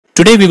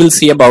Today we will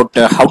see about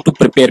how to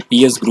prepare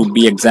PS Group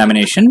B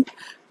examination,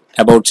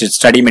 about its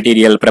study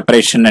material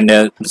preparation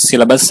and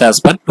syllabus as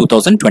per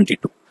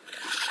 2022.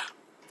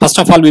 First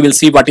of all, we will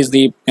see what is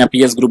the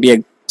PS Group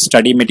B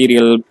study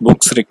material,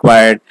 books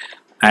required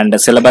and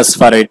syllabus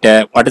for it,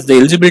 what is the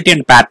eligibility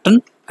and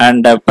pattern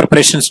and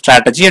preparation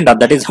strategy, and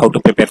that is how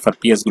to prepare for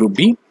PS Group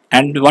B,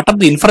 and what are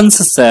the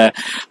inferences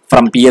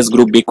from PS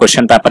Group B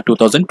question paper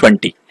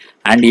 2020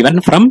 and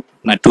even from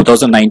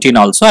 2019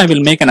 also. I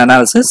will make an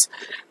analysis.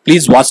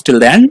 Please watch till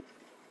the end.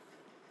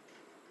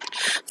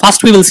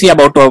 First we will see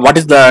about what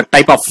is the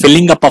type of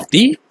filling up of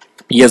the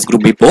PS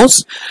Group B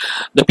post.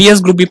 The PS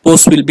Group B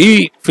post will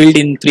be filled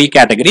in three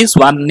categories.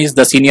 One is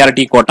the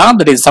seniority quota,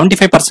 that is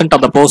 75%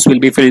 of the post will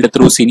be filled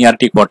through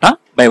seniority quota.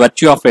 By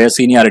virtue of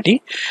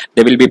seniority,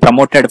 they will be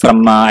promoted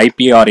from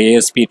IP or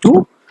ASP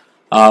to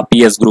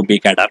PS Group B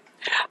cadre.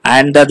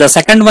 And the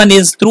second one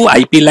is through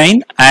IP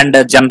line and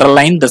general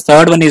line. The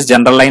third one is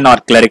general line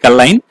or clerical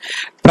line.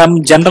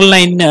 From general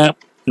line,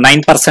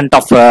 9%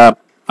 of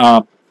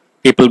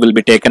people will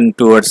be taken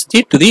towards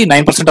the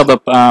 9% of the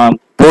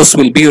posts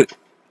will be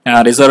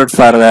reserved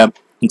for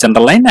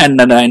general line, and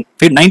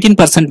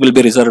 19% will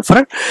be reserved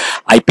for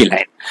IP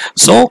line.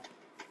 So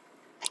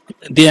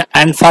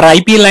and for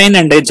IP line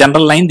and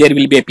general line, there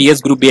will be a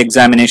PS Group B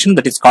examination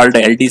that is called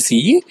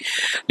LDCE,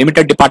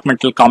 Limited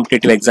Departmental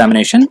Competitive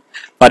Examination,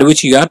 for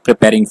which you are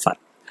preparing for.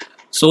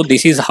 So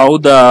this is how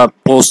the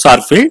posts are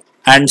filled,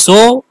 and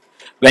so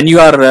when you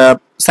are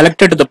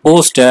selected to the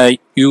post,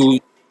 you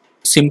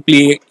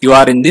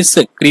are in this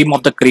cream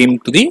of the cream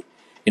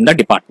in the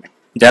department.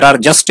 There are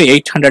just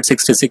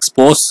 866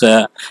 posts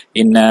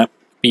in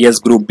PS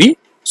Group B,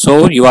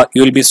 so you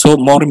will be so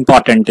more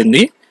important in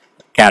the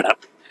cadre.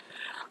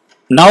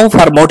 Now,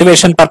 for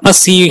motivation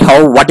purpose, see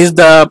what is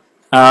the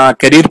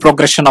career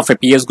progression of a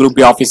PS Group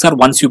B officer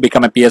once you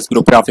become a PS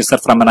Group B officer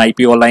from an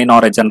IPO line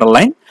or a general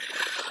line.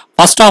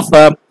 First off,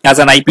 as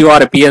an IPO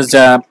or a PS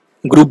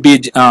Group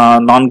B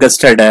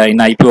non-gusted in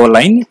IPO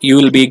line, you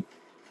will be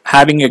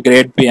having a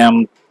grade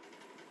pay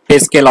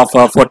scale of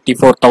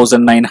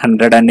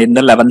 44,900 and in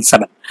the level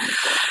 7.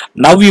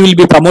 Now you will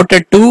be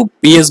promoted to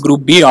PS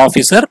Group B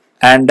officer,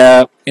 and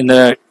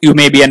you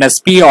may be an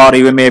SP or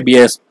you may be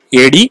a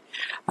AD,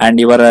 and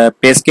your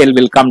pay scale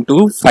will come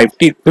to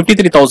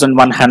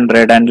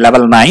 53,100 and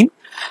level 9,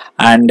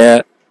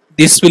 and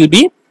this will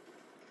be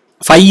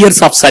 5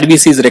 years of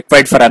service is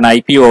required for an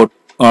IPO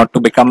to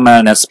become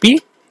an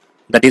SP,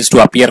 that is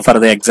to appear for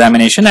the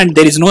examination, and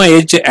there is no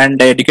age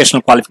and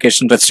educational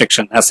qualification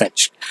restriction as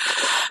such.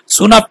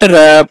 Soon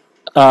after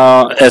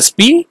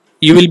SP,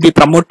 you will be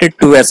promoted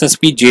to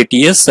SSP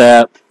JTS,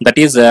 that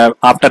is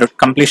after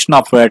completion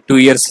of 2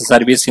 years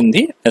service in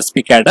the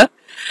SP cadre.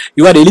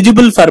 You are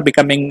eligible for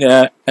becoming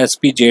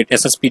SSP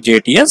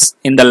JTS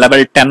in the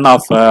level 10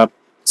 of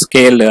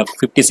scale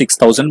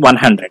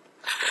 56,100.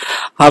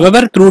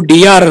 However, through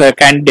DR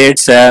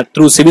candidates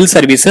through civil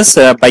services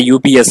by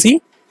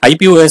UPSC,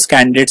 IPOS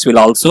candidates will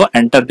also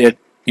enter the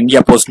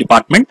India Post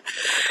Department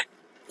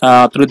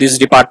through this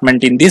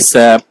department in this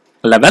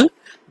level,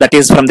 that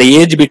is from the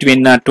age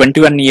between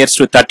 21 years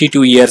to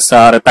 32 years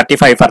or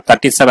 35 or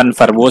 37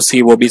 for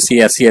OC,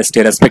 OBC, SC,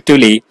 ST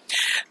respectively.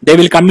 They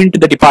will come into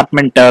the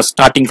department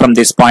starting from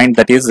this point,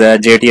 that is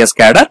JTS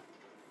cadre.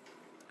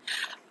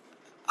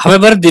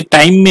 However, the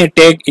time may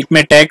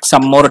take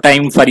some more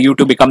time for you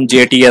to become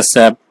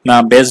JTS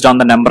based on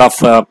the number of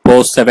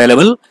posts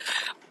available.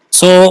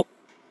 So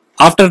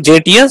after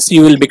JTS,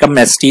 you will become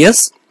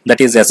STS,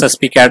 that is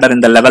SSP cadre in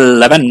the level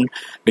 11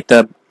 with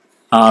a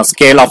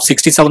scale of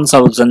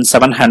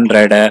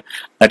 67,700.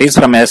 That is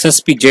from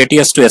SSP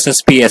JTS to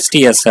SSP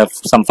STS,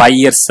 some 5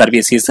 years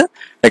service is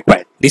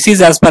required. This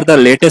is as per the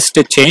latest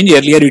change.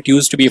 Earlier it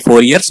used to be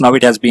 4 years, now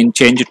it has been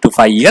changed to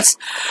 5 years.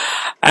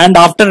 And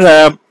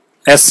after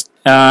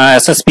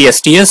SSP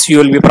STS, you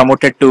will be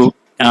promoted to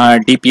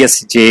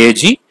DPS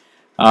JAG,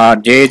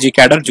 JAG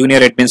cadre,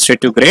 Junior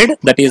Administrative Grade,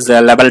 that is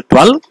level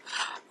 12.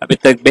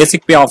 With a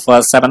basic pay of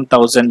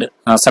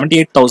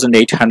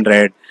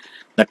 78,800.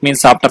 That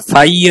means after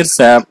 5 years,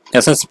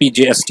 SSP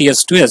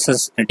STS to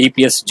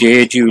DPS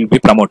JAG will be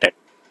promoted.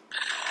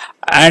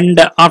 And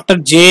after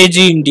JAG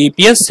in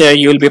DPS,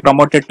 you will be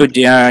promoted to,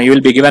 you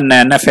will be given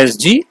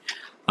NFSG,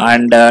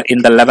 and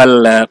in the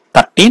level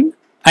 13,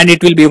 and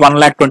it will be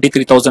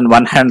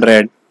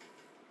 1,23,100.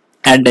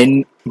 And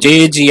in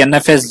JAG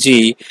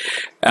NFSG,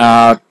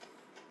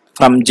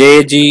 from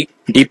JAG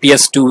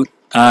DPS to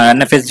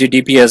NFSG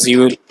DPS,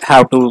 you will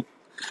have to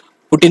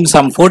put in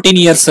some 14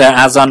 years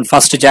as on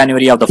 1st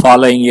January of the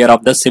following year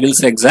of the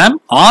civils exam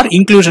or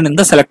inclusion in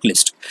the select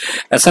list.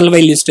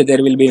 SLY list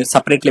there will be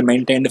separately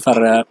maintained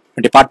for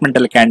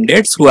departmental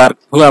candidates who have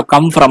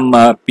come from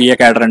PA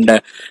cadre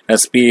and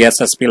SP,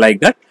 SSP like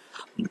that,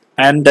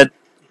 and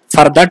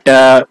for that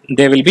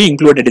they will be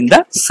included in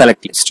the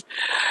select list.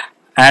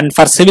 And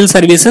for civil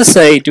services,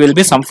 it will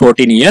be some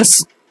 14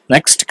 years.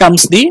 Next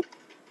comes the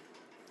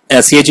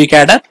CAG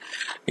cadre.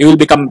 You will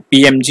become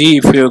PMG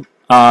if you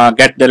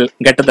get to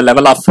the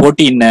level of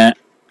 14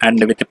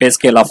 and with a pay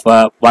scale of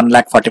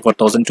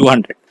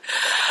 1,44,200.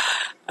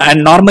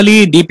 And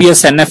normally DPS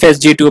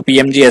NFSG to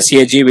PMG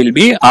SAG will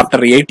be after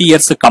 8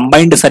 years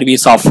combined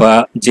service of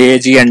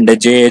JAG and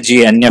JAG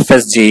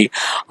NFSG,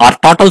 or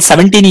total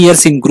 17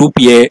 years in Group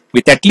A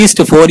with at least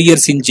 4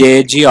 years in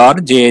JAG or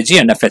JAG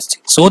NFSG.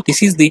 So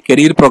this is the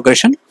career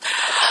progression.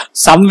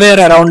 Somewhere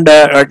around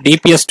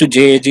DPS to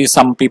JAG,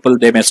 some people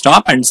they may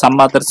stop, and some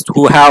others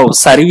who have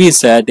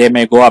service they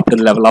may go up to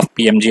the level of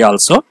PMG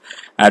also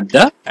at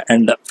the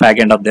fag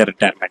end of their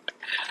retirement.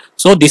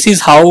 So this is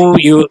how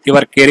your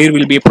career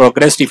will be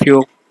progressed if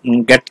you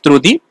get through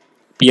the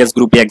PS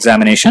Group B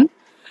examination.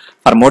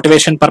 For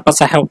motivation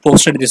purpose, I have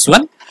posted this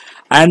one.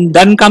 And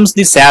then comes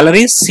the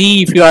salaries.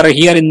 See, if you are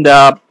here in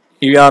the,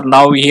 you are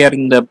now here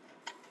in the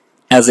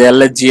as a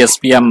LHG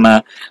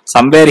SPM,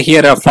 somewhere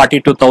here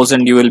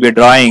 42,000 you will be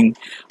drawing,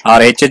 or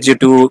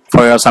HHG2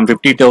 for some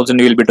 50,000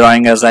 you will be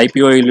drawing, as IPO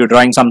you will be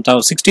drawing some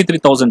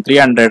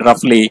 63,300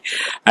 roughly,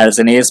 as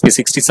an ASP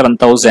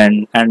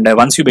 67,000, and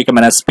once you become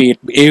an SP,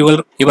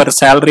 your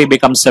salary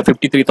becomes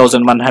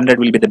 53,100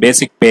 will be the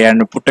basic pay,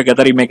 and put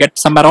together you may get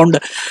some around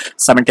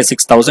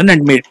 76,000,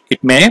 and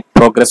it may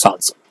progress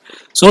also.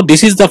 So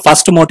this is the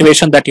first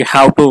motivation that you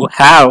have to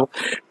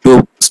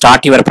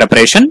start your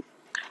preparation.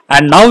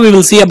 And now we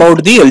will see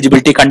about the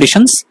eligibility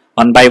conditions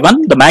one by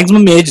one. The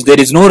maximum age, there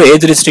is no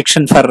age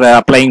restriction for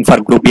applying for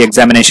Group B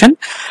examination,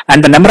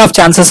 and the number of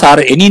chances are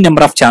any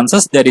number of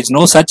chances. There is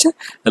no such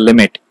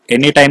limit.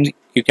 Anytime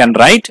you can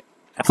write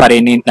for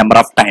any number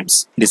of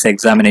times this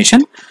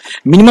examination.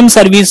 Minimum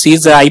service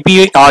is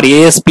IP or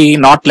ASP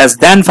not less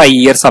than 5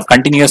 years of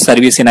continuous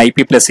service in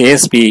IP plus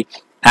ASP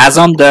as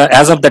of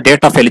the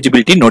date of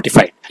eligibility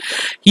notified.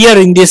 Here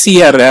in this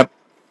year,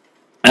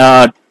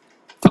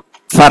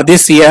 for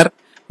this year,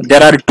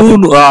 there are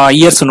 2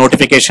 years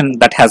notification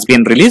that has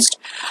been released,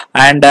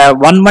 and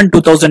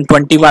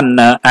 1/1/2021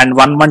 and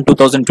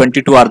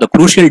 1/1/2022 are the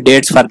crucial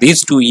dates for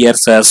these 2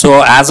 years.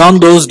 So as on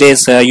those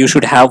days, you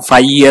should have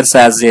 5 years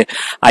as a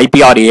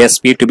IP or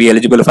ASP to be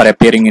eligible for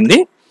appearing in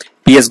the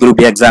PS Group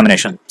B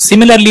examination.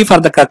 Similarly, for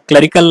the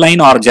clerical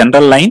line or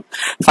general line,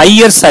 5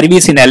 years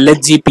service in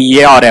LHG,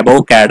 PA or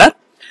above cadre,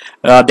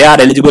 they are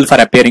eligible for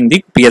appearing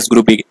the PS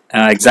Group B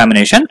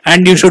examination.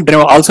 And you should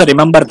also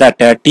remember that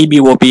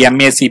TBOP,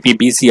 MACP,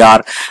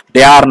 BCR,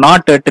 they are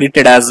not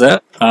treated as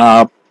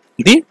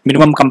the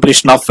minimum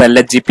completion of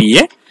LHG,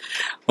 PA.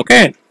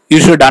 Okay,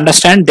 you should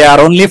understand they are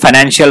only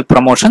financial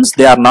promotions,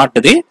 they are not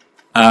the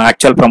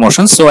actual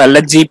promotions. So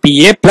LHG,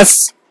 PA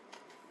plus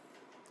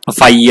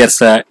 5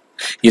 years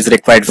is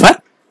required for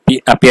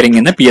appearing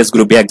in the PS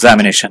Group B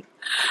examination.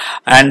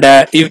 And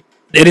if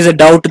there is a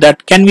doubt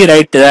that can we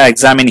write the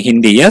exam in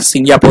Hindi? Yes,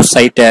 India Post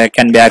site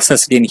can be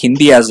accessed in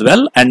Hindi as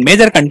well, and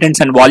major contents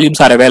and volumes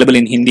are available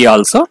in Hindi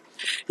also.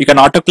 You can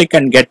auto click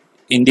and get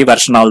Hindi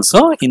version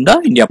also in the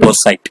India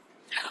Post site.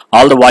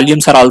 All the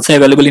volumes are also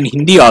available in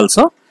Hindi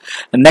also.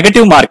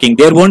 Negative marking,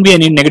 there won't be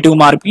any negative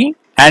marking,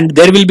 and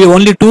there will be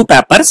only 2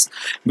 papers.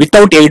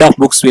 Without aid of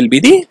books will be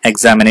the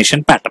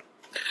examination pattern.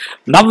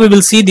 Now we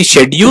will see the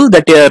schedule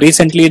that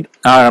recently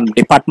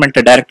Department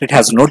Directorate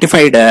has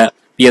notified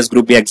PS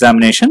Group B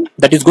examination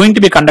that is going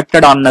to be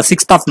conducted on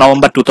 6th of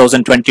November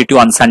 2022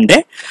 on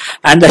Sunday,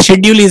 and the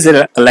schedule is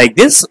like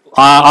this.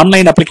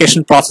 Online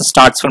application process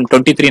starts from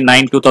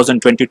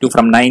 23/9/2022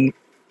 from 9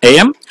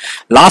 AM.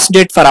 Last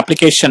date for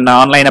application,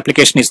 online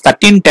application is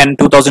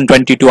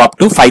 13/10/2022 up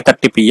to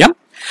 5:30 PM.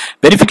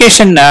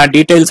 Verification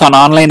details on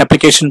online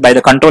application by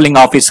the controlling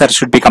officer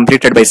should be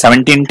completed by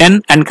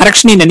 17/10, and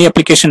correction in any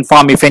application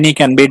form, if any,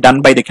 can be done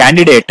by the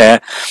candidate.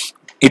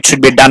 It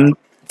should be done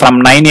from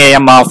 9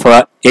 AM of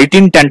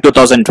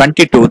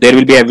 18/10/2022. There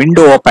will be a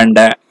window opened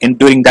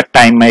during that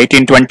time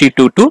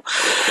 18/22 to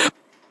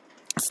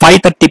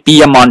 5:30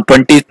 PM on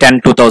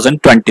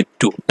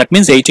 20/10/2022. That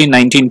means 18,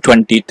 19,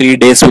 20, 3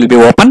 days will be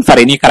open for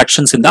any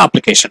corrections in the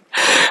application.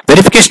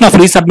 Verification of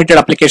resubmitted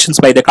applications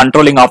by the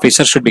controlling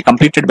officer should be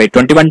completed by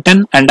 21/10,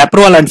 and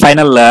approval and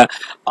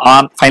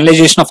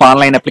finalization of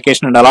online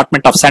application and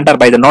allotment of center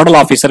by the nodal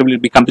officer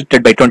will be completed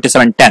by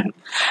 27/10,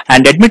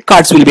 and admit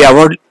cards will be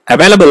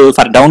available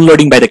for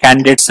downloading by the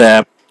candidates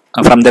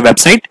from the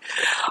website,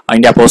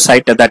 India Post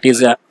site, that is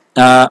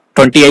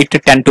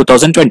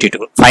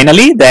 28/10/2022.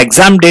 Finally, the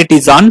exam date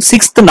is on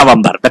 6th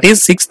November, that is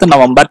 6th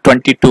November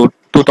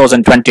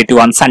 2022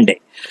 on Sunday.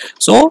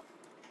 So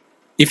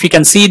if you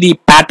can see the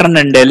pattern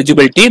and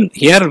eligibility,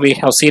 here we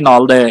have seen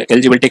all the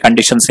eligibility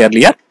conditions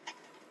earlier.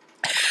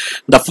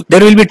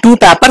 There will be 2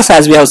 papers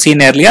as we have seen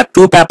earlier.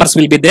 2 papers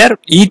will be there.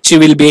 Each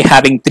will be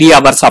having 3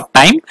 hours of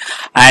time,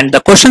 and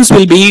the questions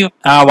will be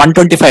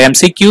 125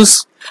 MCQs,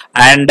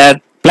 and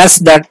plus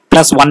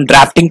 1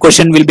 drafting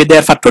question will be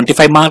there for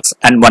 25 marks,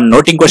 and 1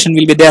 noting question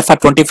will be there for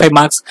 25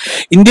 marks.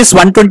 In this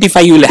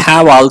 125 you will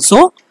have also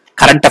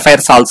current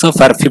affairs also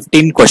for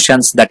 15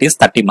 questions, that is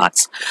 30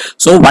 marks.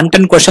 So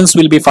 110 questions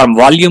will be from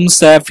volumes,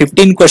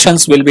 15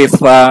 questions will be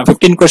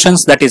 15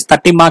 questions, that is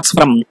 30 marks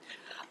from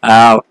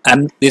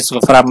and this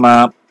from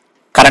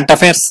current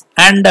affairs,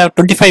 and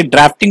 25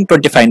 drafting,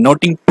 25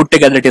 noting, put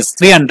together it is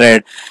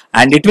 300,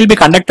 and it will be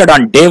conducted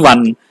on day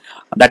 1,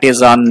 that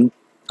is on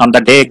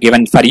the day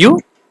given for you,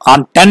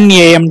 on 10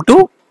 AM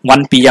to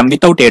 1 p.m.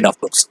 without aid of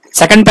books.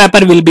 Second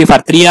paper will be for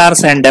 3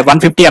 hours and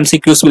 150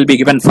 MCQs will be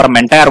given from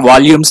entire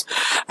volumes,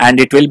 and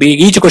it will be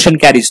each question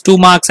carries 2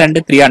 marks and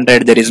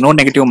 300. There is no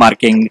negative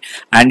marking,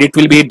 and it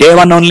will be day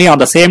 1 only, on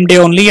the same day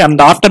only, and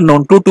the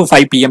afternoon 2 to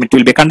 5 p.m. it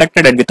will be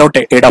conducted and without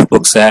aid of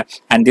books,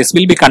 and this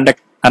will be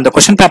conducted, and the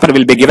question paper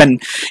will be given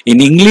in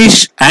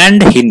English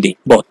and Hindi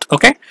both.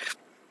 Okay,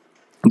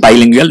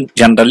 bilingual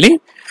generally,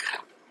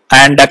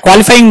 and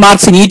qualifying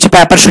marks in each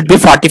paper should be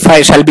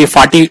 45, shall be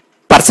 40%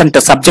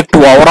 subject to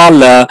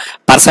overall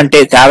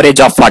percentage average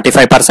of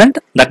 45%.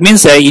 That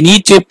means in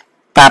each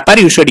paper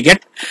you should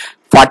get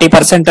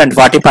 40% and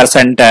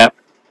 40%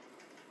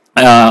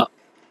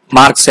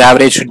 marks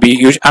average should be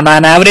used, and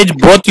on average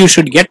both you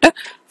should get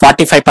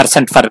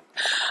 45% for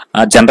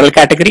general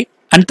category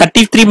and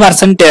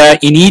 33%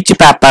 in each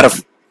paper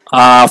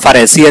for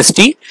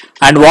SCST,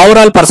 and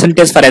overall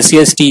percentage for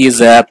SCST is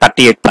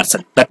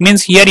 38%. That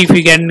means here if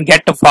you can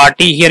get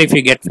 40, here if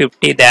you get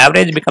 50, the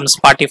average becomes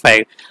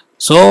 45.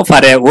 So for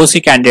a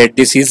OC candidate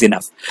this is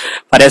enough.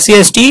 For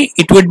SCST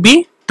it would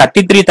be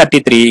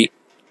 33,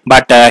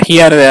 but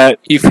here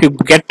if you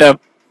get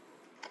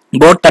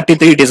both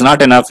 33, it is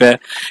not enough.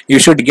 You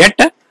should get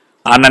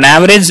on an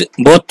average,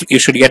 both you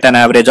should get an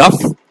average of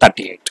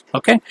 38.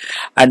 Okay,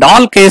 and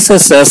all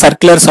cases,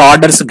 circulars,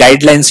 orders,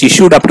 guidelines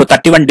issued up to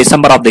 31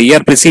 December of the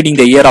year preceding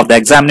the year of the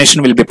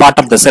examination will be part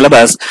of the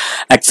syllabus,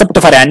 except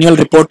for annual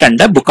report and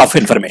the book of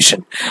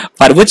information,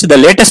 for which the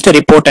latest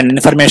report and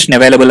information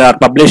available are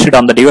published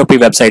on the DOP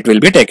website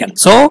will be taken.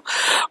 So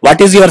what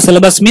is your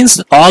syllabus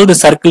means? All the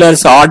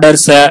circulars,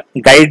 orders,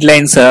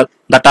 guidelines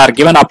that are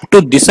given up to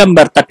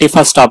December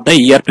 31st of the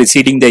year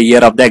preceding the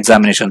year of the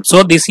examination.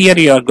 So this year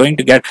you are going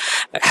to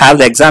have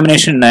the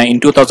examination in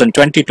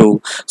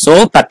 2022.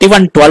 So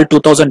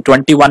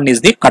 31/12/2021 is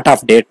the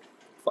cutoff date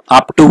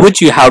up to which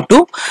you have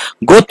to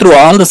go through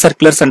all the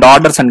circulars and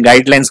orders and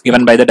guidelines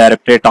given by the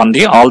directorate on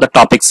all the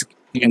topics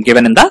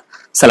given in the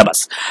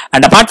syllabus.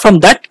 And apart from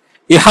that,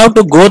 you have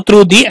to go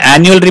through the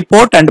annual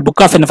report and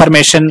book of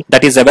information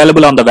that is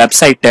available on the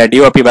website,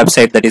 DOP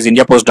website, that is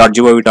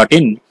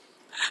indiapost.gov.in.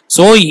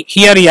 So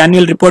here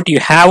annual report you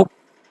have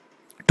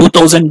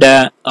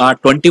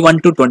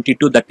 2021 to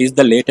 22, that is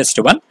the latest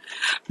one.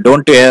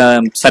 Don't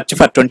search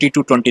for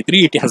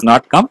 22-23, it has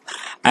not come.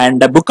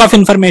 And the book of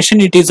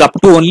information, it is up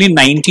to only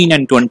 19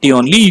 and 20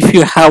 only. If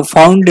you have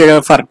found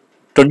for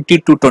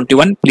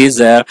 20-21, please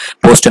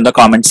post in the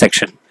comment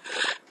section.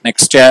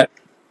 Next,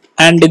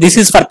 and this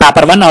is for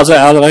paper 1. As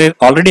I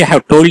already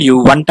have told you,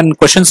 110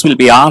 questions will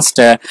be asked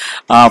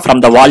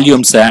from the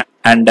volumes,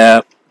 and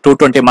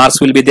 220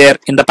 marks will be there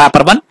in the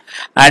paper 1,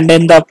 and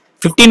in the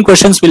 15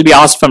 questions will be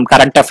asked from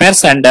current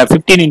affairs, and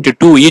 15 into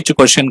 2, each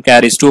question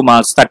carries 2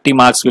 marks, 30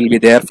 marks will be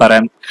there for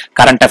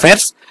current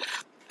affairs.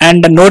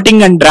 And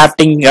noting and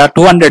drafting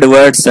 200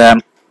 words,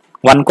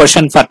 1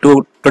 question for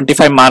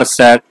 25 marks,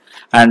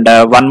 and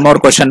 1 more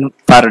question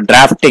for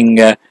drafting.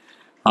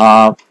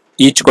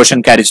 Each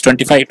question carries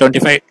 25,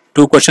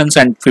 2 questions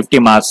and 50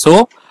 marks.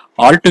 So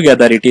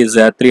altogether it is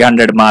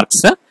 300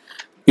 marks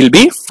will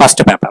be first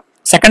paper.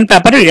 Second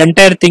paper,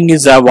 entire thing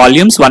is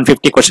volumes,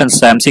 150 questions,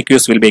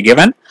 MCQs will be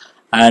given,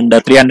 and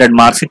 300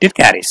 marks it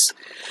carries.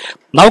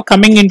 Now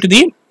coming into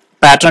the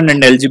pattern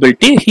and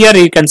eligibility, here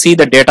you can see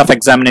the date of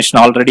examination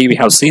already we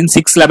have seen,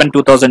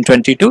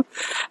 6/11/2022,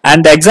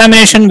 and the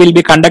examination will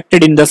be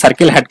conducted in the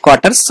circle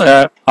headquarters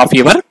of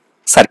your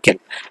circle,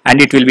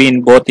 and it will be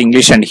in both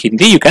English and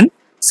Hindi, you can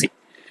see.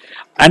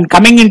 And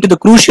coming into the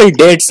crucial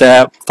dates,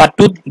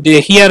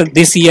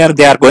 this year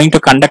they are going to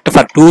conduct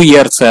for 2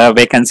 years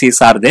vacancies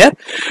are there.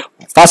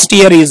 First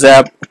year is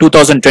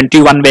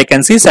 2021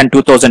 vacancies and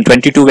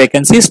 2022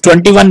 vacancies.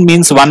 21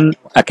 means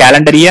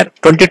calendar year,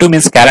 22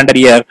 means calendar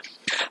year,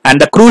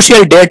 and the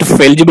crucial date of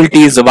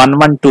eligibility is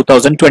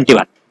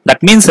 1/1/2021.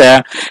 That means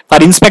for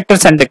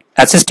inspectors and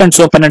assistant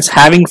superintendents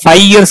having 5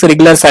 years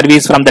regular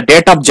service from the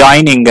date of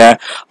joining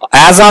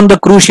as on the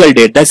crucial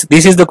date.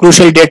 This is the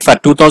crucial date for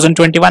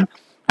 2021.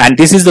 And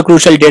this is the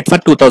crucial date for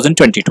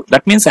 2022.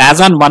 That means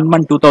as on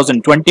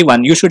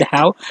 1/1/2021, you should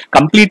have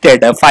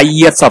completed 5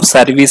 years of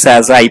service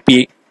as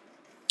IP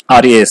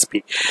or ASP.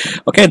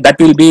 Okay, that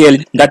will be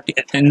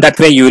in that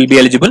way you will be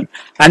eligible.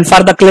 And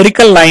for the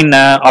clerical line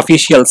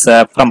officials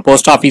from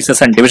post offices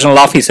and divisional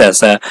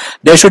offices,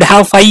 they should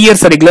have 5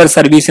 years regular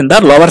service in the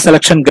lower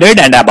selection grade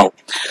and above.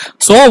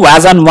 So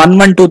as on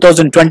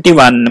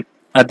 1/1/2021,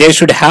 they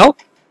should have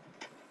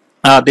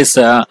this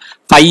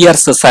 5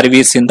 years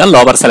service in the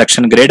lower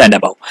selection grade and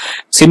above.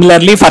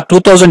 Similarly, for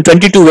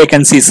 2022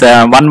 vacancies,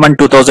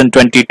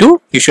 1/1/2022,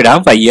 you should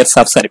have 5 years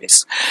of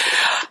service.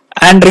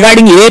 And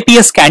regarding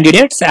APS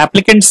candidates,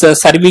 applicants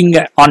serving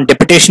on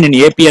deputation in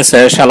APS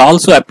shall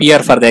also appear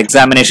for the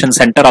examination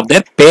center of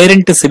their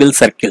parent civil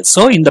circle.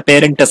 So in the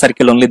parent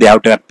circle only they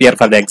have to appear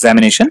for the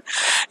examination.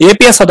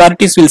 APS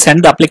authorities will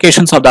send the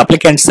applications of the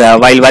applicants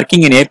while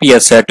working in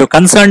APS to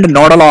concerned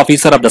nodal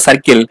officer of the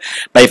circle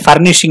by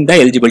furnishing the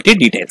eligibility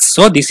details.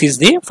 So this is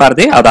for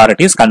the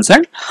authorities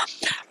concerned.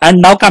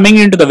 And now coming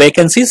into the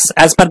vacancies,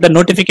 as per the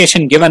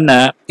notification given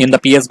in the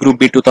PS Group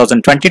B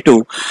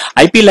 2022,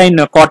 IP line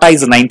quota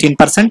is 19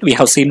 15%. We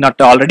have seen that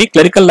already.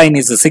 Clerical line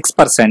is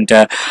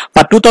 6%.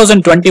 For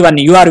 2021,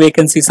 UR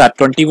vacancies are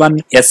 21,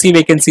 SC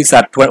vacancies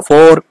are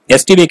 4,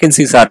 ST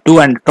vacancies are 2,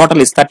 and total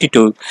is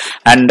 32.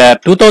 And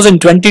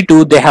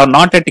 2022 they have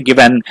not yet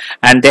given,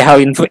 and they have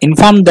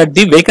informed that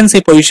the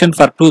vacancy position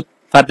for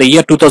the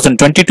year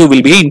 2022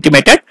 will be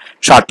intimated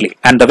shortly,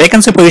 and the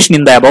vacancy position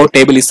in the above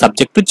table is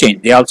subject to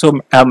change. They also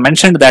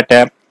mentioned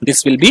that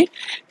this will be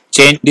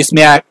changed. This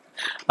may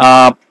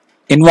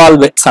involve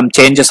with some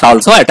changes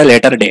also at a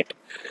later date.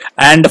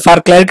 And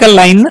for clerical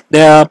line,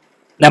 the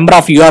number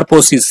of UR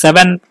posts is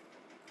 7,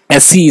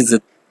 SC is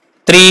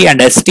 3,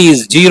 and ST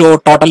is 0.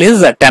 Total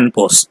is 10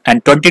 posts,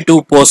 and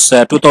 22 posts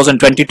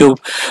 2022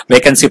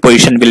 vacancy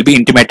position will be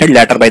intimated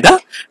later by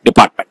the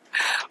department.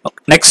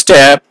 Next,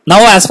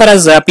 now as far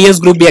as PS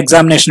Group B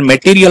examination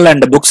material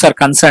and books are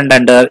concerned,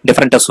 and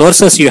different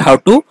sources you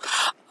have to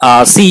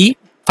see.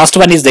 First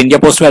one is the India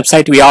Post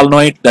website. We all know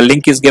it. The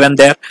link is given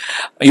there.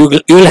 You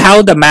will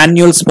have the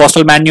manuals,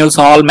 postal manuals,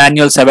 all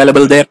manuals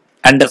available there.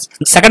 And the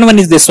second one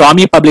is the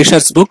Swami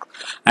Publishers book,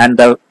 and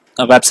the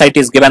website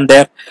is given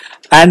there.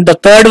 And the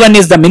third one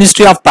is the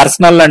Ministry of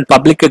Personal and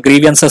Public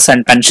Grievances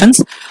and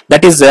Pensions.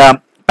 That is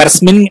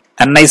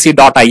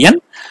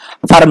persminnic.in.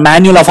 For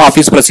manual of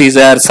office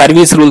procedure,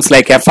 service rules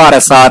like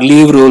FRSR,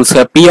 leave rules,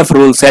 PF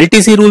rules,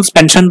 LTC rules,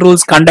 pension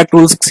rules, conduct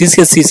rules,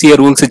 CCS, CCA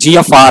rules,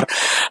 GFR,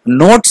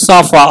 notes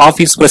of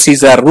office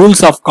procedure,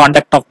 rules of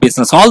conduct of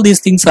business. All these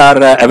things are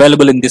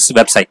available in this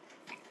website.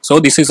 So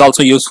this is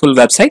also useful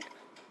website.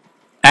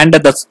 And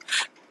the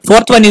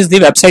fourth one is the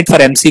website for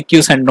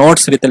MCQs and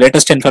notes with the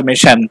latest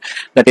information,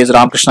 that is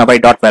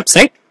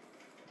ramkrishnabai.website.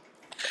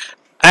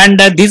 And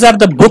these are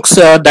the books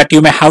that you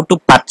may have to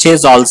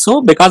purchase also,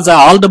 because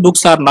all the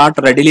books are not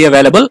readily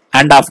available.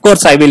 And of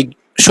course I will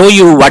show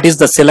you what is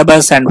the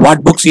syllabus and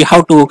what books you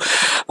have to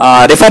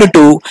refer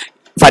to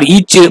for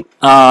each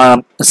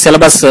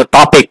syllabus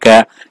topic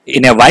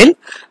in a while.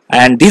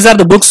 And these are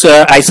the books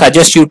I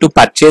suggest you to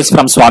purchase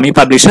from Swami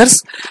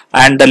Publishers,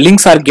 and the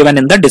links are given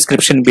in the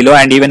description below,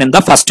 and even in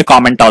the first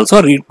comment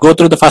also. Go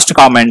through the first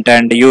comment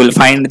and you will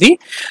find the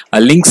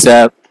links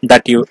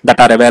that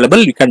are available.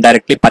 You can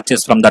directly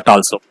purchase from that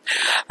also.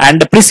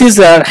 And the precise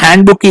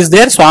handbook is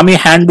there. Swami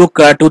Handbook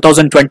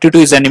 2022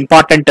 is an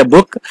important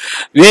book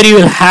where you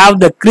will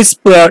have the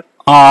crisp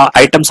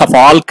items of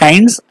all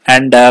kinds,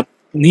 and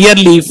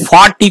nearly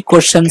 40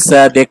 questions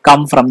they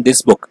come from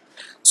this book.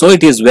 So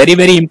it is very,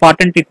 very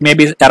important. It may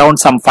be around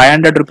some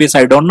 500 rupees,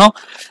 I don't know,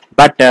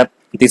 but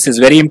this is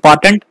very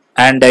important,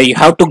 and you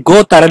have to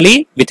go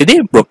thoroughly with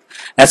the book.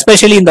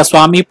 Especially in the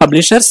Swami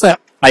Publishers,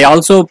 I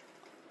also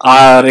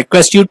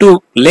request you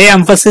to lay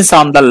emphasis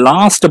on the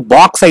last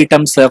box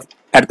items at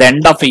the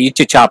end of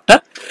each chapter.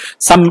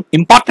 Some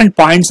important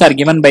points are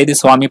given by the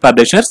Swami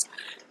Publishers.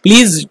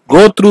 Please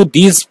go through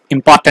these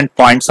important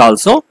points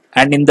also.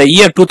 And in the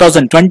year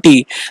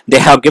 2020, they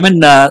have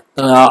given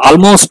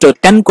almost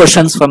 10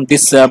 questions from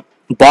this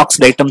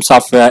boxed items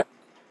of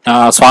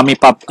Swami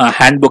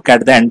Handbook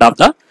at the end of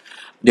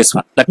this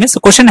one. That means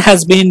the question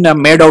has been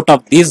made out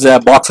of these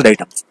boxed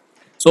items.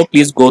 So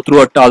please go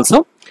through it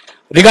also.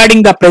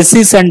 Regarding the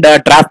precise and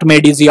draft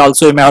made easy,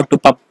 also you may have to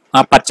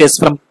purchase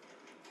from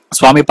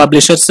Swami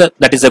Publishers.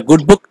 That is a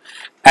good book.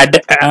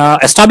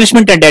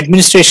 Establishment and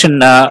administration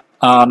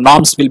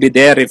norms will be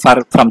there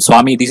from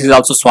Swami. This is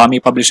also Swami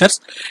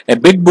Publishers. A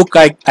big book.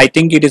 I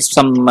think it is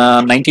some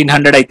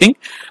 1900, I think,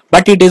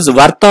 but it is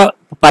worth a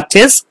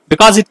purchase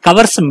because it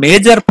covers a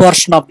major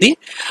portion of the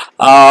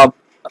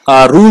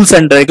rules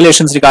and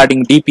regulations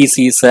regarding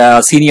DPCs,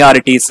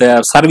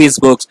 seniorities, service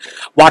books,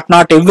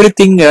 whatnot,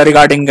 everything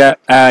regarding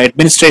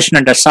administration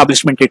and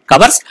establishment it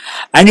covers.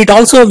 And it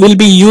also will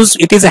be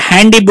used. It is a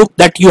handy book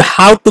that you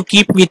have to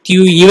keep with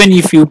you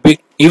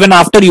even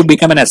after you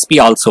become an SP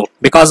also,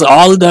 because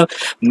all the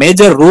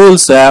major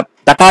rules that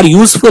are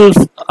useful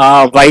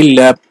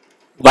while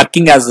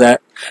working as a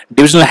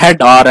divisional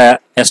head or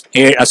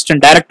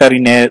assistant director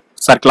in a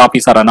circle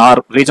office or an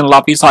regional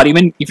office, or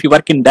even if you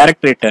work in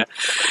directorate,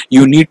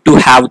 you need to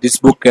have this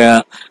book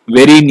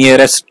very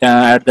nearest,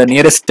 the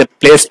nearest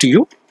place to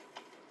you.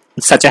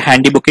 Such a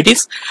handy book it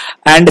is.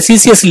 And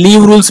CCS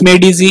leave rules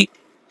made easy.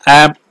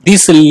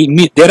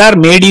 There are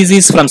made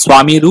easies from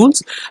Swami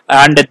rules,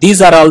 and these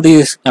are all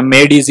these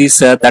made easies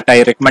that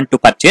I recommend to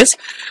purchase.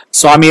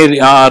 Swami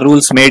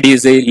rules made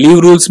easy, leave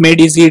rules made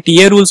easy,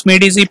 TA rules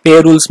made easy,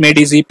 pay rules made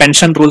easy,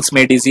 pension rules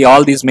made easy.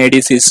 All these made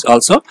easies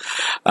also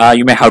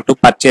you may have to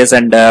purchase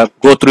and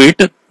go through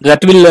it.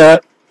 That will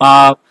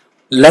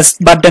less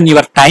burden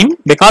your time,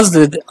 because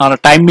the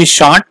time is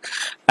short,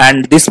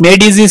 and this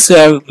made easies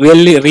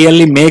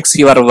really makes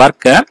your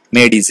work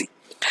made easy.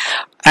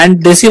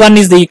 And this one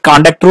is the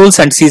conduct rules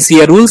and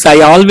CCA rules. I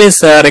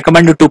always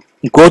recommend you to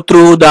go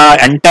through the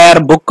entire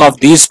book of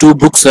these two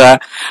books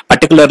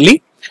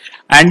particularly,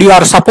 and you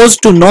are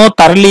supposed to know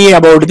thoroughly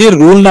about the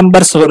rule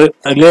numbers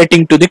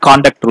relating to the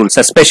conduct rules,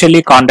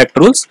 especially conduct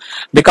rules,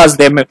 because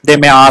they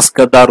may ask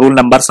the rule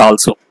numbers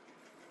also.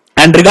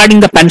 And regarding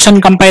the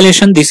pension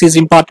compilation, this is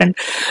important.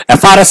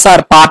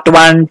 FRSR part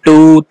 1,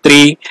 2,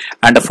 3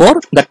 and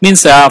 4. That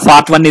means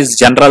part 1 is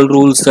general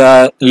rules,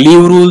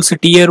 leave rules,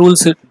 TA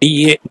rules,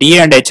 DA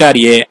and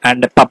HRA,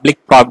 and public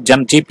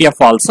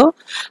GPF also.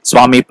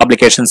 Swami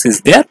publications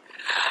is there.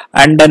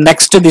 And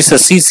next this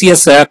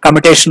CCS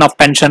commutation of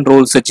pension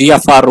rules,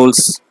 GFR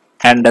rules,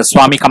 and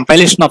Swami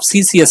compilation of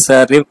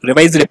CCS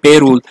revised pay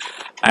rule,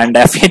 and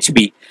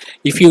FHB.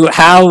 If you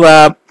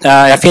have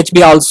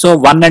FHB also,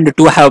 1 and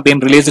 2 have been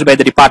released by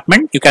the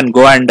department, you can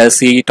go and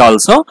see it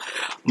also.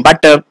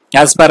 But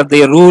as per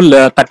the rule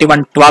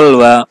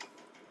 3112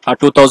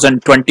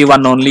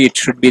 2021 only it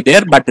should be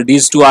there, but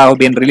these two have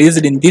been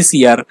released in this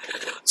year.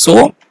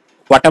 So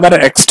whatever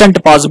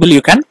extent possible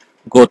you can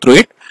go through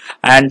it.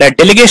 And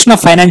delegation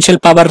of financial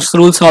powers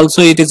rules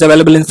also, it is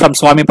available in from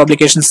Swami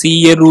publication.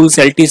 CEA rules,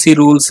 LTC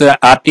rules,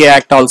 RTA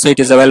Act also it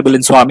is available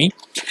in Swami.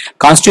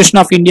 Constitution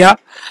of India,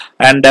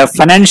 and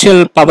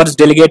financial powers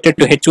delegated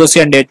to HOC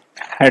and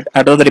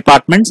other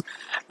departments,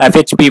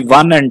 FHP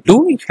 1 and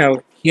 2.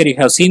 Here you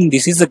have seen,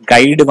 this is a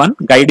guide one.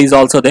 Guide is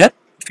also there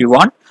if you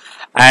want.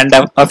 And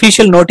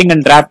official noting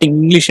and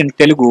drafting, English and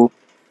Telugu.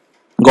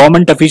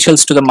 Government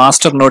officials to the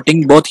master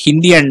noting, both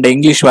Hindi and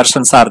English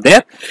versions are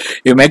there.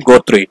 You may go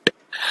through it.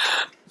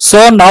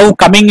 So now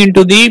coming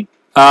into the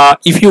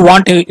if you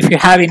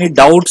have any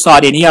doubts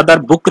or any other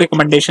book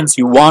recommendations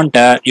you want,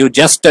 you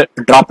just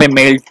drop a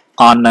mail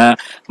on my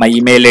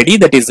email ID,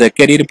 that is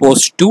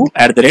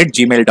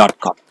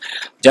careerpost2@gmail.com.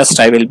 Just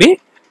I will be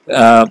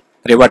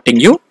reverting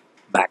you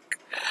back.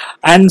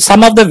 And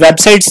some of the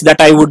websites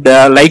that I would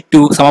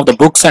some of the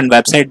books and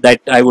websites that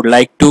I would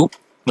like you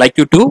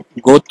to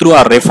go through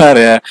or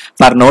refer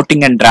for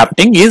noting and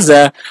drafting is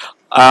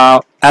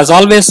as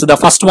always, the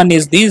first one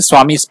is the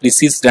Swami's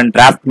Precise and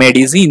Draft Made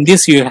Easy. In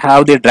this you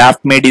have the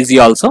Draft Made Easy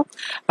also.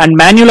 And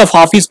Manual of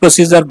Office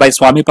Procedure by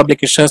Swami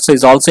Publications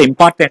is also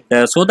important,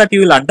 so that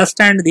you will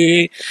understand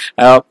the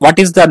what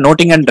is the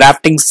noting and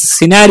drafting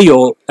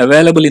scenario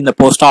available in the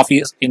post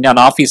office, in an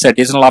office, a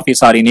divisional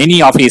office, or in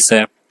any office,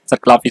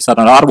 circle office or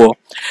an RO.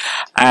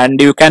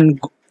 And you can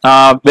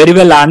very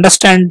well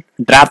understand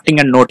drafting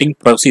and noting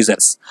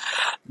procedures.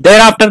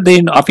 Thereafter,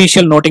 the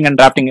official noting and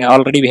drafting,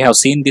 already we have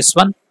seen this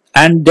one.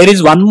 And there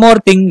is one more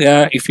thing,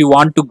 if you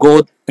want to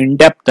go in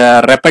depth,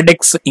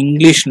 Repedex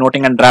English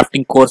noting and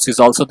drafting course is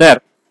also there.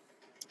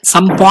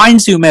 Some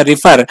points you may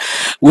refer,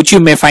 which you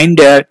may find,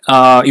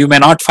 you may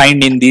not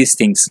find in these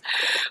things.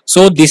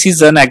 So this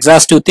is an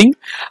exhaustive thing.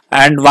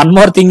 And one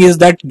more thing is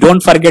that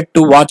don't forget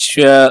to watch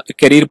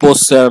Career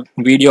Post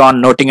video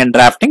on noting and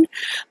drafting.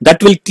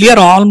 That will clear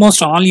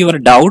almost all your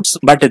doubts.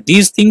 But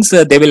these things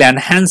they will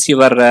enhance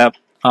your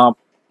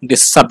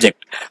this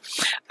subject.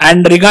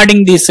 And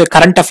regarding this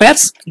current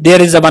affairs,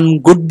 there is one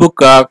good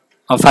book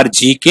for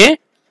GK,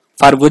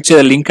 for which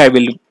link I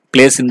will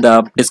place in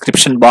the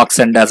description box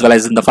and as well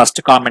as in the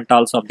first comment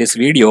also of this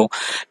video.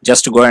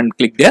 Just go and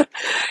click there.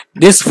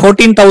 This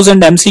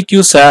 14,000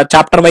 MCQs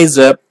chapter wise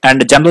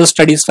and general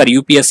studies for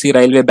UPSC,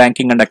 railway,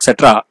 banking and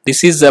etc.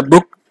 This is a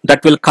book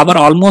that will cover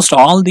almost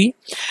all the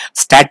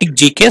static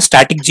GK.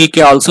 Static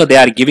GK also they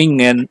are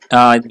giving, in,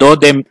 though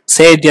they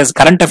say it is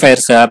current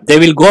affairs, they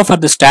will go for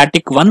the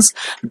static ones,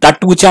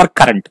 that which are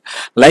current.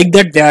 Like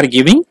that they are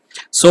giving.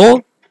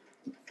 So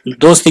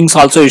those things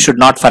also you should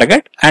not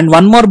forget. And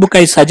one more book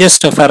I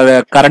suggest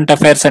for current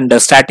affairs and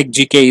static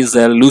GK is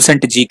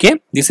Lucent GK.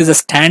 This is a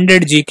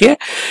standard GK.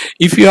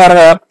 If you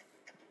are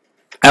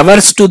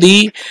averse to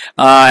the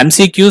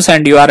MCQs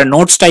and you are a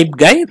notes type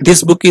guy,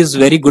 this book is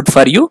very good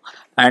for you.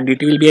 And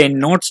it will be a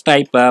notes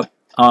type,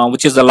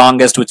 which is the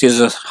longest, which is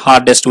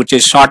hardest, which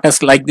is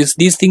shortest, like this.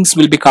 These things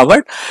will be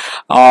covered.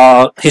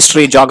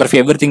 History, geography,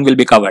 everything will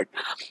be covered.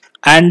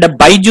 And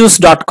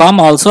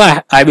byjuice.com also,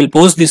 I will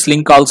post this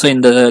link also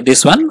in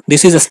this one.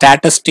 This is a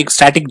static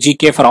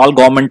GK for all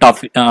government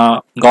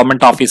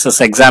offices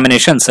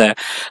examinations.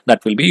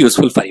 That will be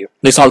useful for you.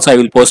 This also I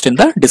will post in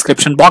the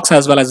description box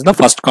as well as the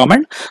first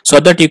comment, so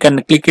that you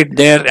can click it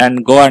there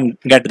and go and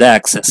get the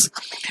access.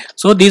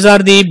 So these are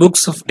the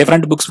books,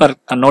 different books for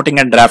noting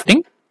and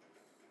drafting.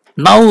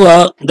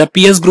 Now the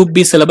PS Group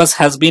B syllabus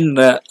has been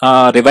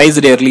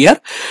revised earlier.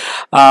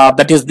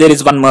 That is, there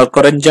is one more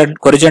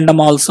corrigendum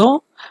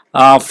also.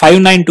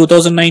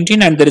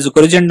 5/9/2019, and there is a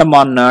corrigendum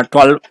on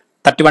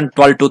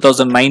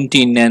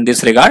 31/12/2019 in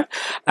this regard.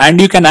 And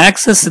you can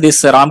access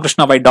this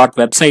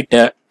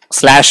ramkrishnavai.website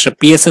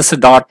 /pss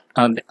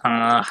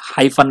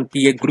hyphen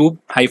PA group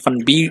hyphen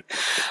B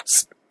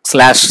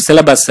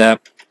 /syllabus.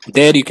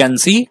 There you can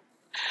see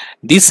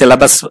this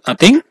syllabus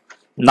thing.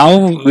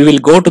 Now we will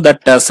go to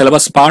that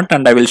syllabus part,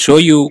 and I will show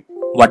you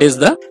what is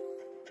the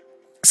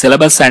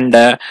syllabus, and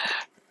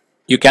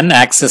you can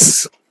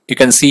access, you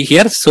can see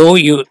here. So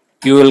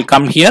you will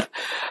come here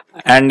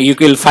and you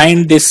will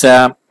find this,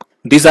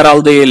 these are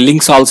all the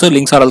links also,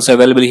 links are also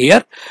available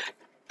here,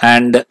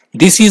 and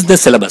this is the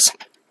syllabus.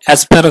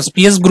 As far as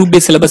PS Group B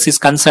syllabus is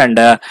concerned,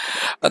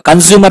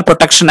 Consumer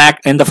Protection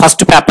Act, in the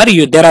first paper,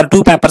 there are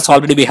two papers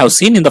already we have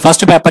seen. In the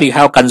first paper you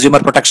have Consumer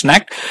Protection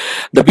Act.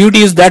 The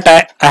beauty is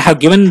that I have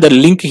given the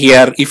link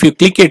here. If you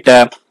click it,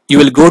 you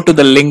will go to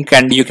the link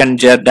and you can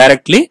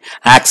directly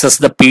access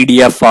the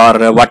PDF or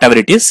whatever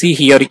it is. See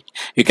here,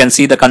 you can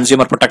see the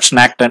Consumer Protection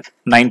Act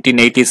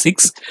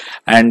 1986,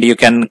 and you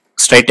can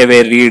straight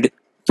away read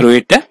through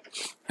it,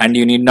 and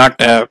you need not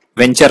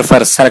venture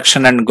for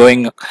selection and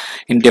going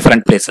in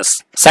different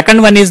places.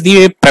 Second one is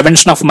the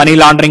Prevention of Money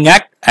Laundering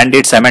Act and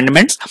its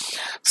amendments.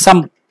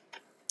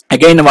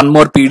 Again, one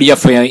more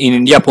PDF in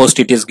India Post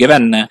it is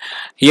given.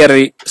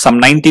 Here some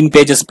 19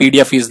 pages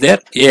PDF is there.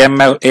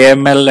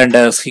 AML and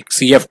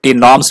CFT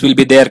norms will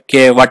be there.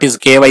 What is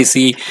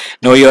KYC,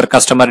 know your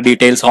customer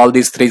details, all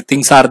these three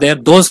things are there.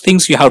 Those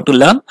things you have to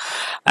learn.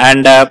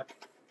 And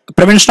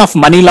Prevention of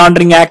Money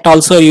Laundering Act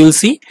also you will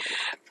see.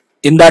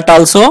 In that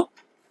also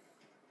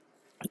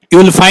you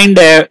will find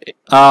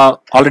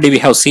already we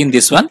have seen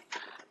this one.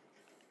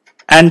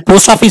 And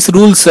Post Office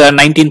Rules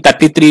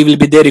 1933 will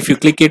be there. If you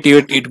click it,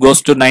 it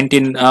goes to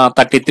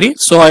 1933.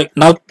 So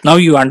now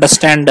you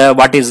understand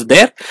what is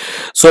there.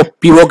 So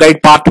PO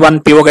Guide Part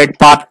 1, PO Guide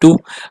Part 2,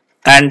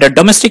 and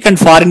Domestic and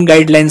Foreign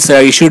Guidelines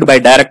issued by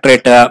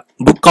Directorate.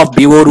 Book of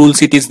BO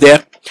Rules it is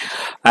there.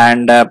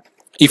 And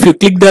if you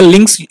click the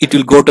links, it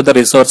will go to the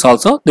resource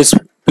also. This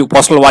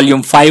Postal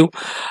Volume 5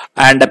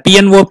 and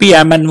PNOP,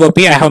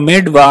 MNOP I have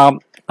made.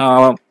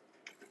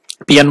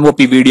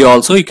 PNOP video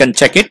also you can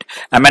check it.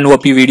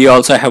 MNOP video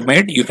also I have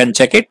made, you can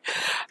check it.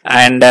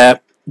 And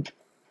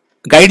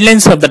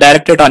guidelines of the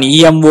Directorate on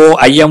EMO,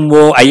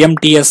 IMO,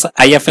 IMTS,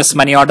 IFS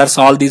money orders,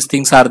 all these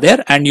things are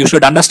there, and you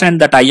should understand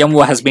that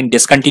IMO has been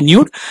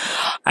discontinued.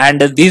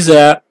 And these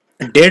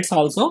dates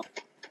also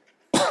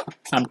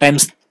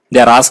sometimes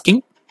they are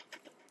asking.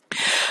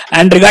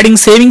 And regarding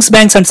savings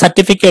banks and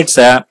certificates,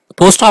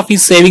 Post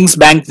Office Savings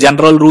Bank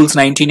General Rules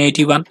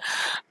 1981,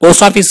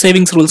 Post Office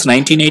Savings Rules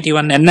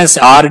 1981,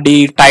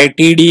 NSRD,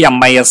 TD,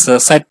 MIS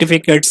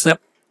certificates,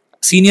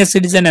 Senior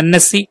Citizen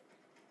NSC,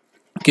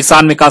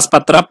 Kisan Vikas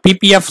Patra,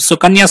 PPF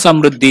Sukanya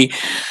Samruddhi,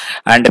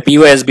 and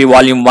POSB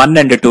Volume 1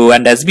 and 2,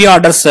 and SB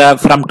orders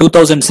from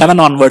 2007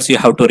 onwards you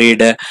have to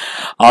read.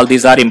 All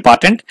these are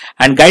important.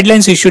 And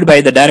guidelines issued by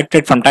the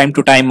Directorate from time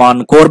to time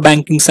on core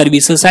banking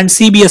services and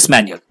CBS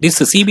manual. This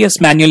CBS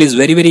manual is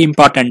very, very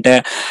important.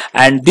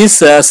 And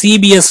this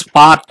CBS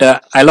part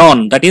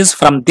alone, that is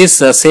from this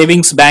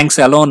savings banks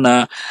alone,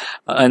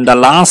 in the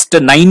last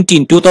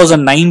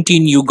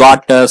 2019 you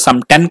got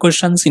some 10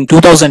 questions. In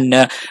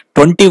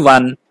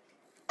 2020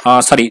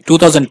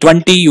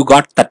 you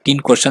got 13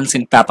 questions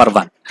in paper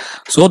 1.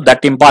 So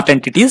that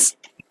important it is.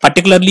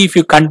 Particularly if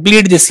you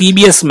complete the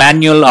CBS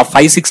manual of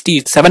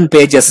 567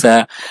 pages,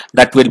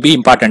 that will be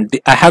important.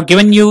 I have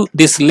given you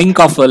this link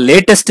of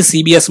latest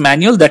CBS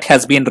manual that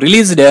has been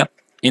released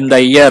in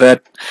the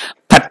year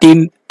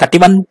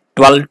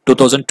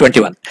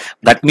 31/12/2021.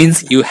 That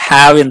means you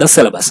have in the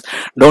syllabus.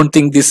 Don't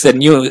think this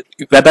new,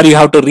 whether you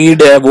have to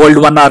read old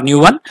one or new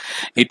one,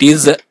 it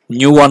is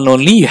new one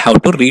only you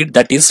have to read,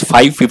 that is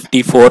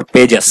 554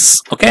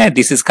 pages. Okay,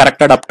 this is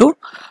corrected up to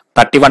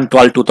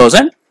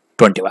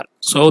 31/12/2021.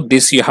 So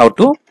this you have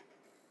to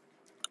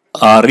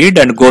read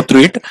and go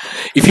through it.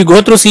 If you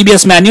go through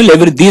CBS manual,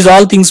 these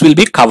all things will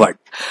be covered.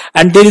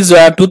 And there is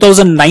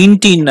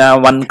 2019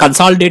 one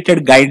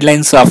consolidated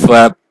guidelines of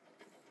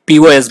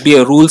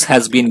POSB rules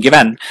has been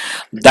given.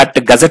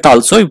 That gazette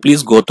also you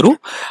please go through,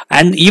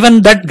 and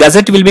even that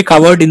gazette will be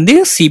covered in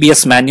the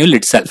CBS manual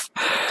itself.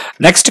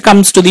 Next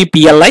comes to the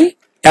PLI.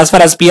 As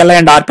far as PLI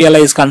and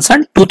RPLI is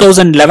concerned,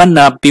 2011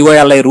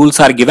 POLI rules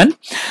are given.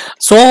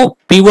 So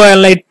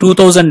POLI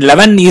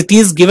 2011 it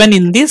is given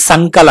in the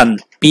Sankalan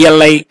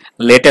PLI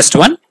latest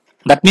one.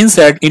 That means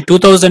that in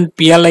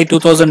PLI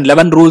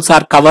 2011 rules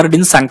are covered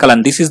in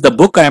Sankalan. This is the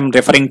book I am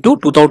referring to.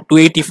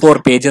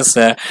 284 pages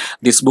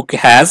this book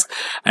has,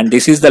 and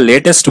this is the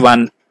latest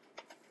one.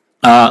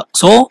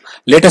 So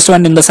latest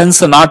one in the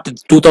sense not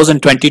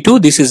 2022.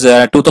 This is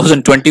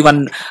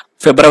 2021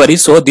 February.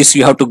 So this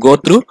you have to go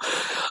through.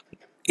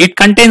 It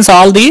contains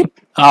all the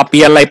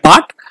PLI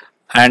part,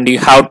 and you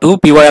have to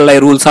POLI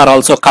rules are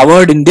also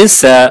covered in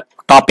this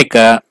topic.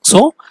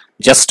 So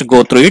just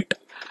go through it.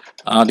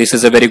 This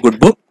is a very good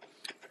book.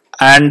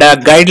 And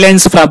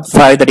guidelines from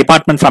the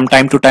department from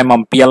time to time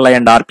on PLI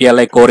and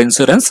RPLI core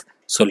insurance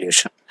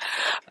solution.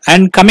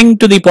 And coming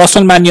to the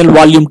Postal Manual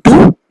Volume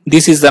 2,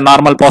 this is the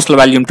normal Postal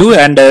Volume 2,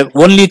 and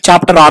only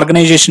chapter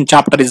organization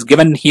chapter is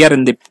given here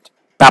in the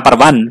paper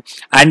 1,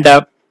 and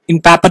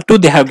in paper 2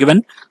 they have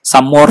given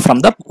some more from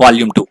the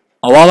volume 2.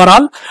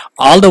 Overall,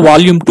 all the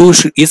volume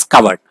 2 is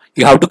covered.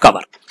 You have to cover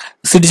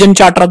citizen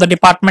charter of the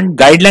department,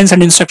 guidelines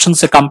and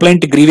instructions,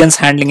 complaint grievance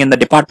handling in the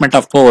Department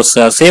of Posts,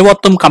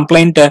 Sevottum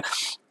complaint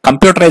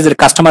computerized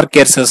customer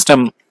care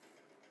system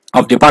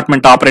of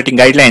department operating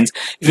guidelines.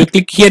 If you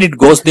click here, it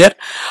goes there.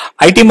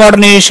 IT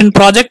modernization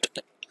project.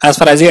 As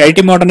far as the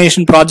IT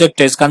modernization project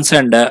is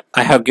concerned,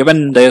 I have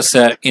given this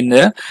in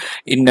 2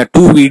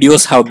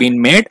 videos have been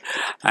made,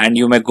 and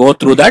you may go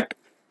through that.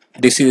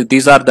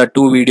 These are the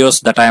 2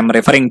 videos that I am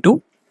referring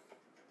to.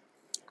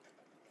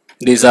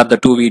 These are the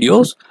 2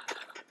 videos.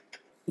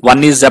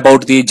 One is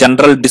about the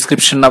general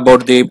description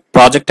about the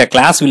project, a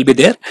class will be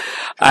there,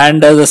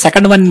 and the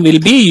second one will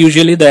be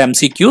usually the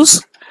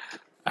MCQs.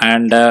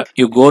 and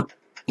you go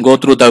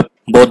through the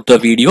both the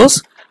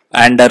videos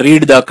and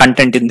read the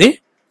content in the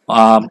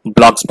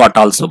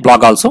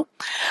blog also,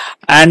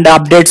 and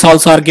updates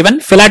also are given.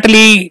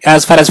 Philately,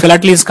 as far as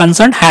philately is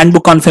concerned,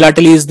 handbook on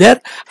philately is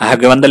there. I have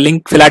given the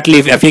link.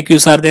 Philately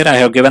FAQs are there. I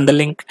have given the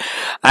link,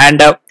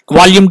 and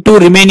volume 2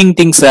 remaining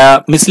things,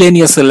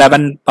 miscellaneous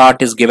 11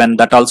 part is given,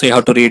 that also you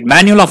have to read.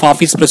 Manual of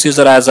office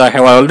procedure, as I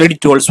have already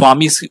told,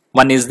 Swami's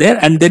one is there,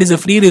 and there is a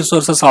free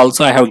resources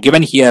also I have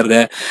given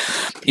here.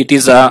 It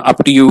is up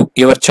to you,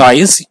 your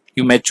choice.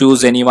 You may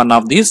choose any one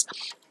of these.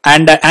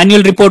 And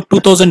annual report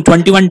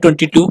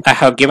 2021-22 I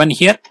have given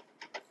here,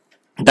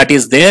 that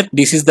is there.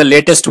 This is the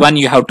latest one,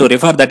 you have to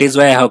refer. That is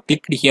why I have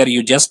clicked here.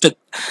 You just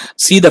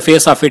see the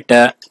face of it,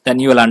 then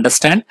you will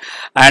understand.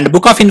 And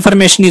book of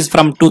information is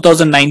from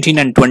 2019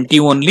 and 20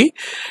 only.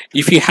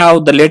 If you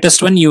have the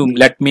latest one, you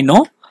let me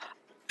know.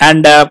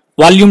 And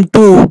volume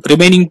 2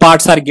 remaining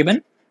parts are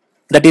given,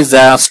 that is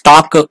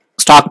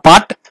stock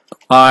part,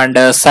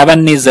 and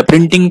 7 is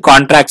printing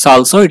contracts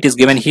also, it is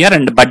given here,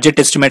 and budget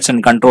estimates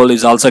and control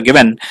is also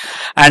given.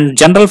 And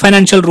general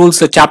financial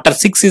rules, chapter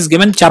 6 is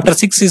given. Chapter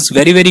 6 is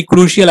very, very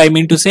crucial, I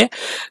mean to say.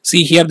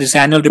 See here, this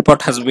annual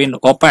report has been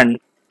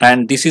opened,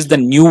 and this is the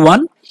new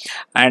one,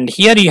 and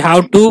here you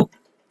have to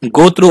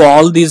go through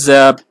all these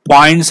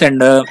points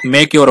and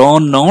make your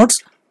own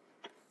notes.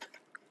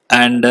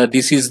 And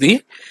this is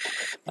the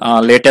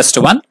latest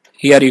one.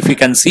 Here, if you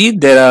can see,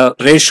 the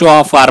ratio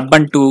of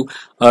urban to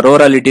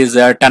rural, it is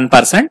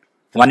 10%,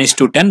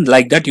 1:10,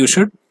 like that. You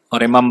should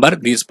remember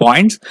these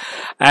points.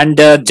 And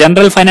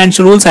general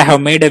financial rules, I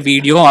have made a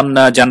video on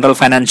general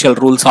financial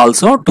rules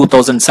also,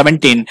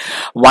 2017.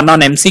 One on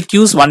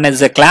MCQs, one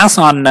is a class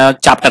on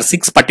chapter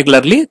 6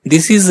 particularly.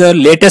 This is the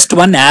latest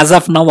one as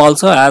of now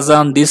also, as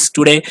on this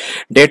today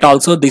date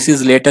also. This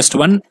is latest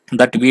one.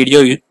 That video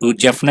you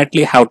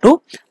definitely have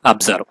to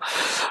observe.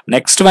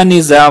 Next one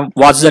is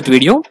watch that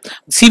video.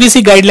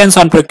 CVC guidelines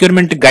on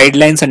procurement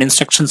guidelines and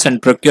instructions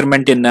and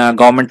procurement in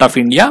Government of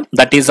India.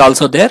 That is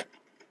also there.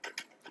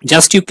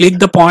 Just you click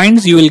the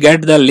points, you will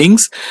get the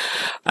links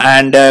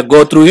and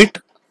go through it.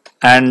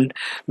 And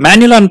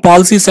manual on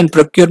policies and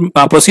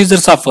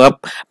procedures of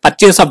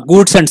purchase of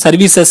goods and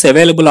services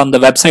available on the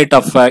website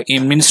of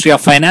Ministry of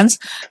Finance.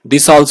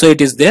 This also it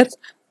is there.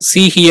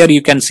 See here,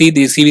 you can see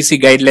the CVC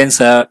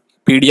guidelines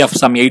PDF,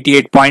 some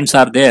 88 points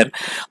are there.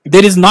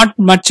 There is not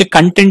much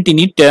content in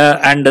it,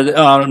 and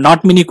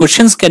not many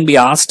questions can be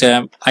asked.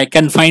 I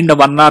can find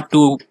one or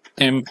two,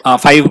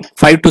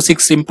 5 to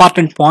 6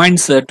 important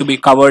points to be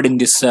covered in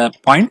this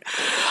point.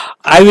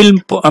 I will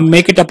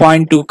make it a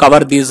point to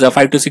cover these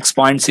 5 to 6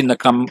 points in the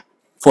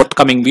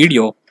forthcoming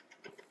video.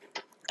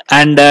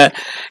 And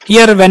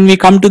here, when we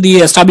come to the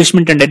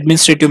establishment and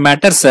administrative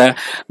matters,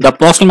 the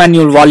postal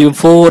manual volume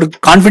 4,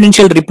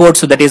 confidential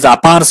reports, that is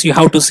APARs, you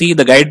have to see.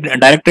 The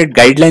directed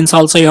guidelines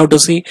also you have to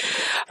see.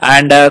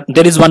 And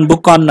there is one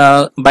book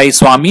on by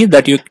Swami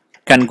that you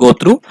can go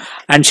through.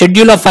 And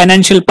schedule of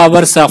financial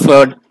powers of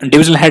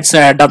divisional heads,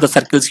 head of the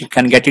circles, you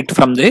can get it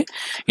from the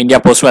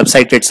India Post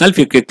website itself.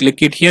 You can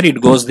click it here,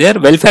 it goes there.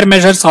 Welfare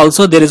measures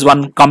also, there is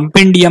one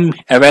compendium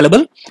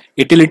available,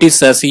 utilities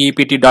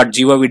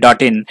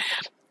cept.gov.in.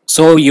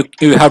 So you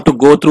have to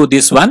go through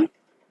this one,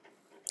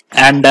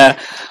 and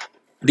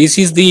this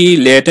is the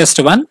latest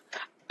one.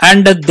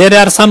 And there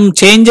are some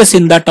changes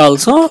in that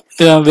also.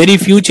 Very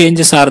few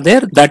changes are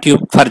there that you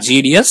for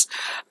GDS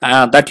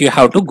that you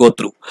have to go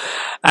through.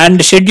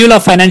 And schedule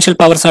of financial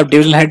powers of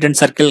divisional head and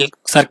circle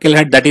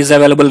head, that is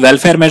available.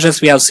 Welfare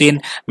measures we have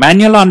seen.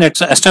 Manual on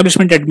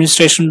establishment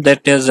administration,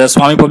 that is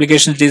Swami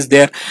publications is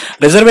there.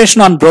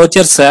 Reservation on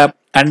brochures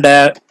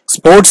and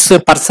sports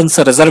persons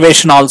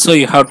reservation also,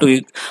 you have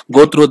to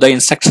go through the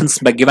instructions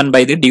given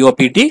by the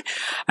DOPT.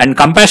 And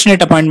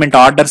compassionate appointment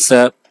orders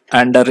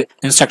and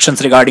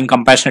instructions regarding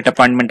compassionate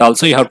appointment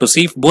also you have to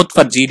see, both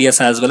for GDS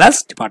as well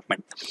as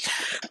department.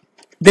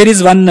 There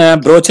is one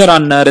brochure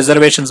on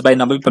reservations by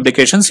Navi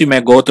Publications. You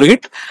may go through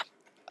it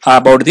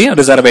about the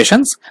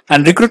reservations.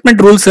 And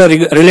recruitment rules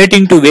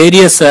relating to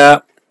various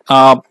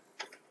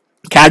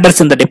cadres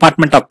in the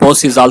Department of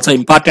Post is also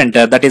important.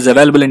 That is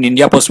available in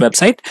India Post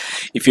website.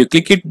 If you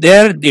click it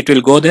there, it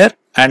will go there.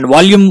 And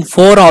volume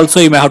 4 also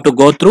you may have to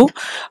go through.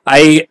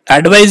 I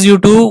advise you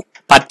to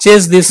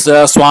purchase this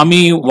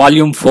Swami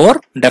volume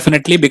 4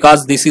 definitely,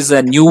 because this is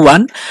a new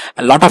one.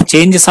 A lot of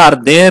changes are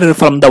there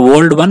from the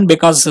old one,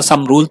 because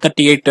some rule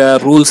 38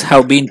 rules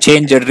have been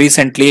changed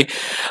recently,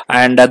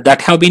 and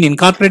that have been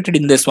incorporated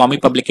in the Swami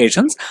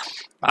publications.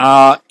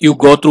 You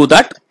go through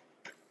that.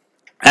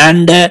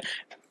 And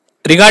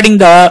regarding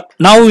the,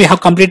 now we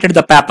have completed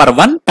the paper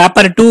 1.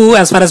 Paper 2,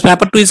 as far as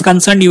paper 2 is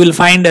concerned, you will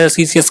find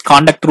CCS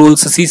conduct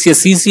rules,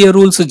 CCS CCA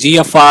rules,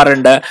 GFR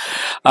and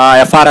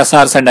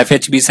FRSRs and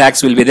FHB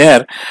SACs will be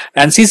there.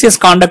 And CCS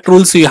conduct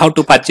rules, you have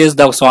to purchase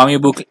the Swami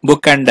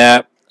book and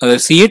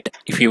see it.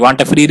 If you want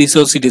a free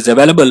resource, it is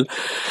available.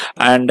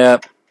 And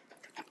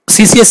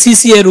CCS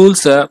CCA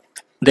rules, there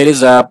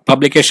is a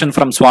publication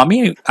from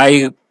Swami.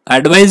 I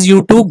advise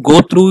you to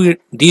go through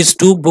these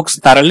 2 books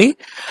thoroughly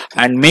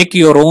and make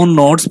your own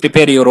notes,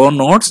 prepare your own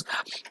notes.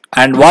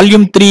 And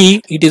volume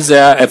 3, it is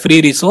a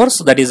free resource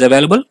that is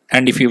available,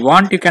 and if you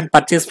want you can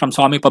purchase from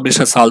Swami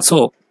Publishers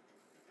also.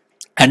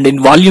 And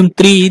in volume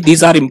 3,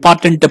 these are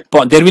important,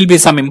 there will be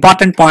some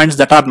important points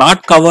that are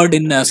not covered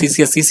in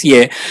CCS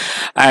CCA,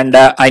 and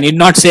I need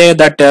not say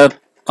that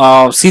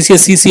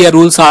CCS CCA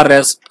rules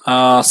are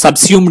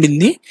subsumed in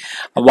the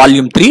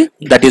volume 3,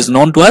 that is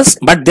known to us,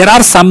 but there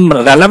are some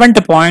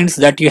relevant points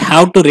that you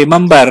have to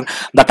remember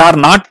that are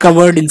not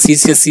covered in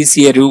CCS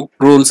CCA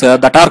rules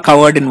that are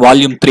covered in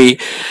volume 3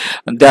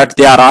 that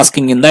they are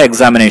asking in the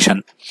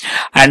examination.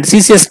 And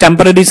CCS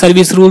temporary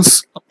service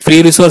rules,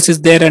 free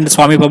resources there, and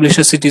Swami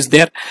Publishers it is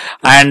there,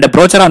 and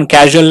brochure on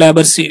casual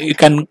labor you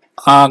can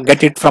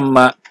get it from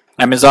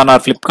Amazon or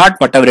Flipkart,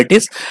 whatever it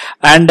is.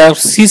 And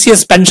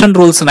CCS pension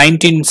rules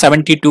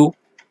 1972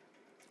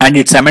 and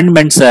its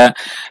amendments, there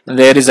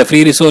is a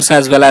free resource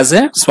as well as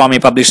a Swami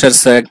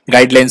Publishers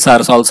guidelines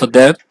are also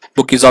there.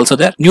 Book is also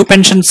there. New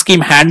pension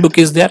scheme handbook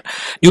is there.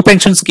 New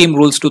pension scheme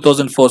rules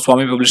 2004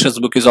 Swami Publishers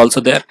book is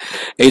also there.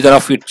 Either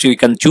of which you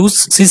can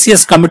choose.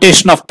 CCS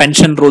commutation of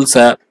pension rules,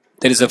 there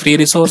is a free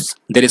resource.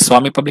 There is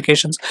Swami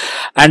Publications.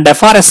 And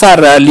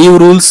FRSR leave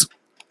rules.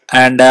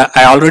 And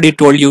I already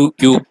told you,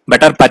 you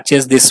better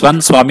purchase this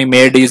one, Swami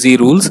Made Easy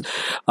rules,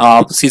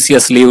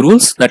 CCS leave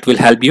rules, that will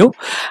help you.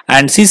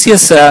 And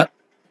CCS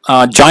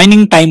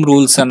joining time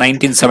rules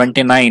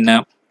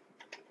 1979.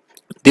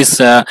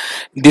 This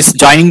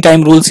joining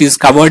time rules is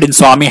covered in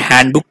Swami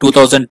Handbook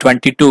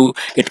 2022.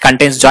 It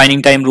contains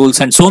joining time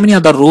rules and so many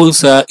other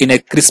rules in a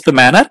crisp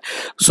manner.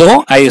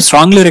 So I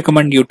strongly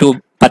recommend you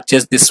to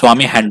purchase this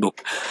Swami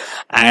Handbook.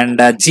 And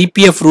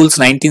GPF rules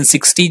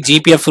 1960.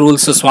 GPF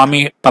rules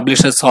Swami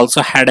Publishers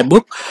also had a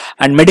book.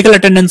 And medical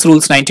attendance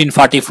rules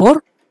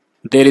 1944.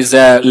 There is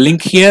a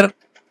link here,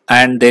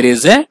 and there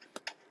is a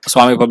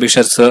Swami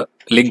Publishers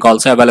link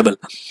also available.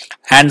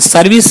 And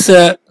service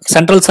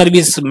central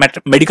service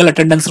medical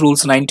attendance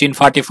rules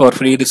 1944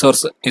 free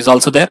resource is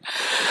also there.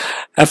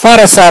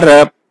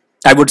 FRSR,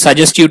 I would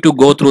suggest you to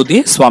go through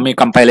the Swami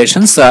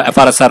compilations,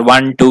 FRSR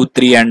 1, 2,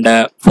 3 and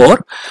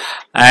 4.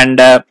 And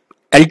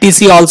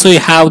LTC also you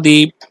have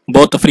the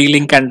both free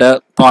link and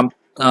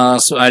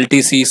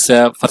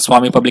LTCs for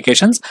Swami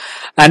Publications.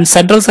 And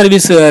central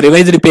service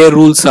revised repair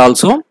rules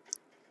also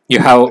you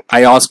have.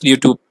 I asked you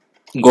to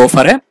go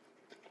for a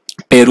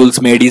pay rules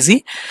made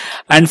easy.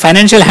 And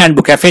financial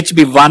handbook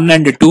FHB 1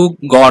 and 2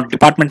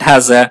 department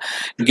has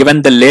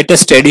given the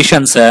latest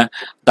editions,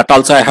 that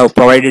also I have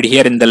provided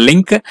here in the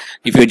link.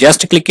 If you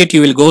just click it,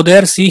 you will go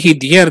there. See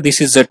here,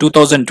 this is a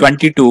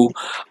 2022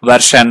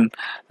 version,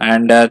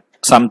 and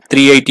some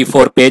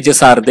 384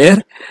 pages are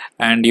there,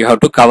 and you have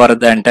to cover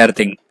the entire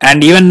thing.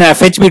 And even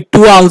FHB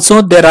 2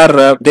 also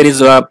there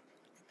is a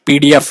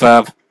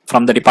PDF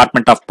from the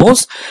Department of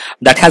Post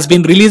that has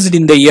been released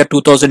in the year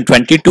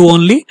 2022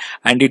 only,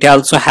 and it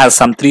also has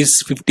some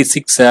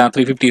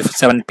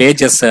 357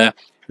 pages you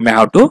may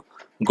have to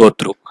go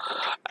through.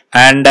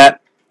 And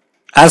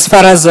as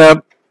far as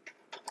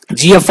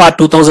GFR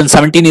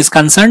 2017 is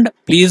concerned,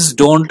 please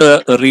don't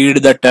read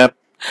that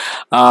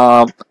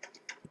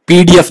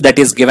PDF that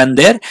is given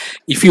there.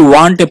 If you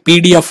want a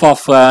PDF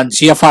of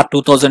GFR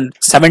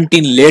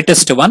 2017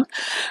 latest one,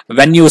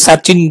 when you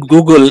search in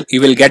Google, you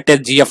will get a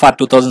GFR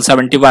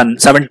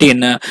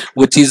 2017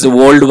 which is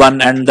old one,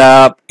 and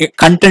the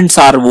contents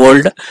are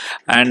old,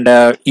 and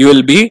you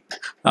will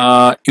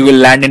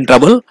land in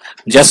trouble.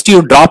 Just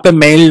you drop a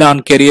mail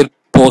on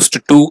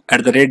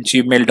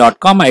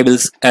careerpost2@gmail.com. I will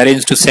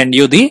arrange to send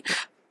you the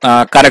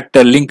correct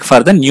link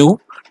for the new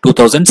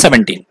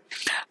 2017.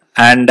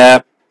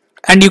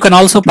 And you can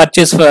also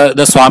purchase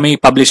the Swami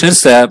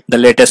Publishers, the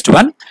latest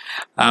one,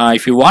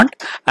 if you want.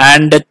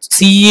 And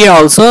CEA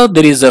also,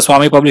 there is a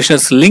Swami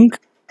Publishers link,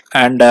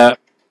 and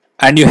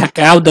you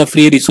have the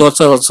free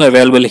resources also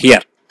available here.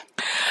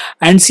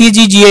 And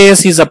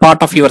CGGAS is a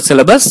part of your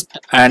syllabus,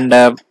 and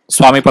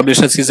Swami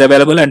Publishers is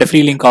available, and a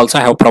free link also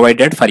I have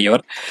provided for your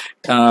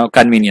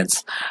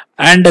convenience.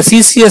 And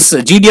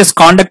CCS GDS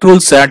Conduct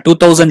Rules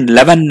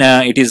 2011,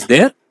 it is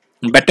there.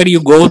 Better you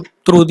go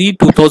through the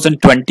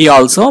 2020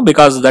 also,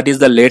 because that is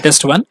the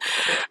latest one.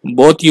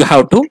 Both you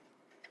have to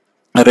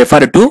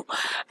refer to.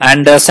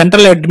 And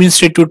Central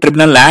Administrative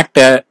Tribunal Act,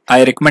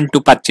 I recommend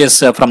to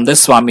purchase from the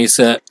Swami's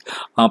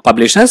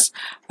Publishers.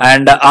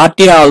 And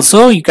RTA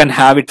also you can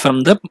have it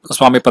from the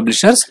Swami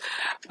Publishers.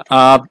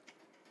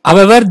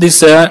 However,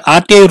 this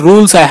RTA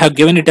rules I have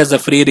given it as a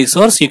free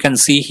resource, you can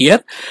see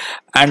here.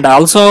 And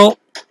also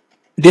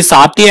this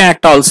RTA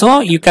Act also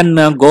you can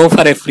go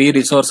for a free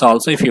resource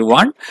also if you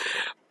want.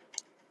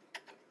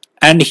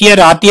 And here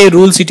RTA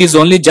rules, it is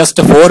only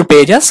just 4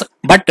 pages,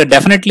 but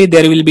definitely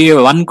there will be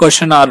one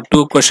question or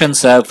two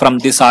questions from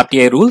this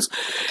RTA rules.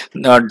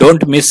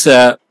 Don't miss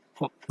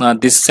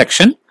this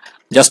section,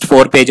 just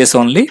 4 pages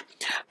only.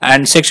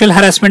 And Sexual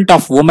Harassment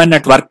of Women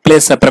at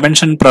Workplace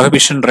Prevention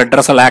Prohibition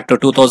Redressal Act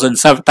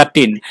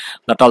 2013,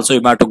 that also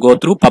you have to go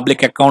through.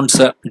 Public Accounts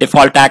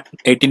Default Act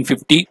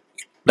 1850,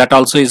 that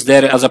also is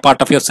there as a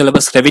part of your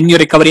syllabus. Revenue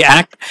Recovery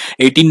Act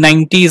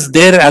 1890 is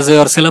there as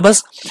your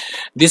syllabus.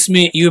 This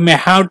you may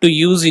have to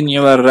use in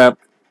your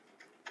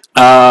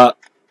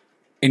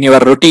in your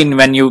routine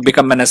when you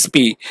become an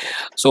SP.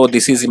 So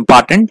this is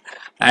important.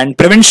 And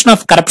Prevention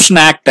of Corruption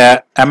Act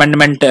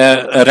amendment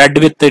read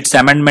with its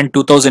amendment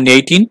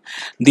 2018.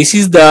 This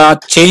is the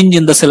change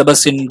in the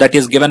syllabus that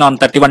is given on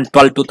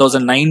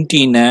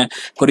 31/12/2019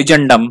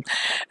 corrigendum.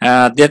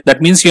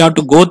 That means you have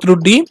to go through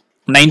the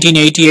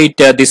 1988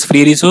 this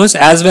free resource,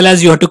 as well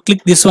as you have to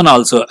click this one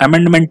also,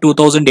 amendment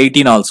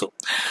 2018 also.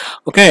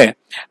 Okay.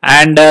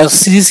 And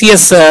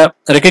CCS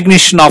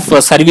recognition of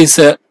service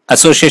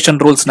association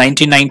rules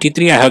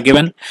 1993 I have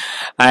given,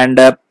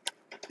 and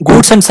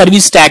Goods and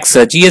Service Tax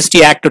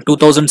GST Act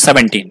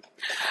 2017.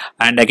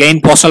 And again,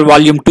 Postal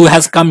Volume 2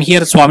 has come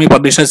here. Swami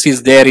Publishers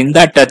is there. In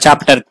that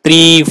chapter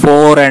 3,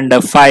 4 and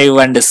 5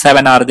 and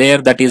 7 are there.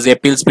 That is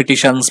appeals,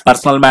 petitions,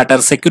 personal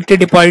matters, security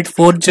deposit,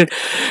 forged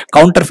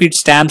counterfeit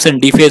stamps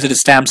and defaced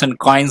stamps and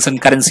coins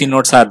and currency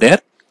notes are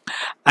there.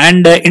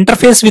 And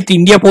interface with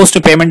India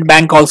Post Payment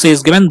Bank also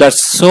is given.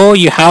 So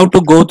you have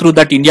to go through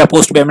that India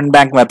Post Payment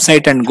Bank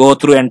website and go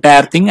through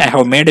entire thing. I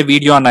have made a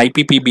video on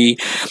IPPB,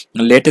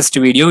 latest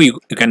video. You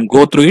can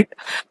go through it.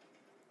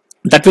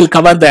 That will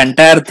cover the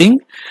entire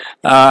thing,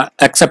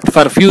 except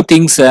for a few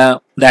things.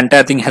 The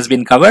entire thing has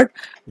been covered.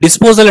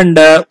 Disposal and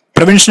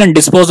prevention and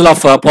disposal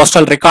of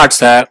postal records.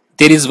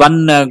 There is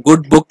one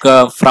good book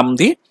from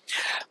the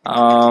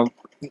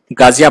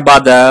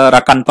Ghaziabad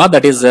Rakanpa,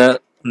 that is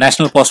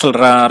National Postal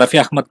Rafi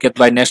Ahmad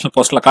Ketwai National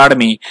Postal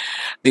Academy.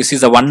 This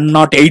is a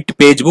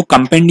 108-page book,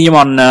 compendium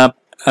on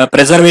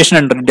preservation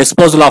and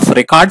disposal of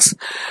records,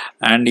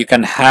 and you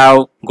can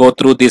go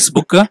through this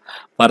book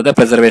for the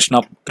preservation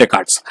of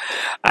records.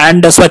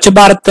 And Swachh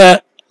Bharat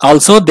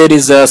also, there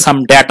is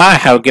some data I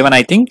have given,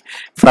 I think,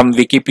 from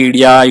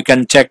Wikipedia. You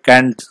can check,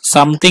 and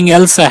something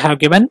else I have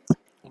given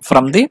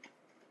from the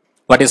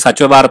what is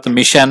Swachh Bharat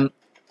mission,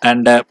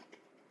 and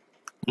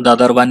the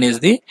other one is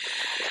the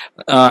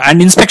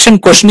and inspection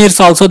questionnaires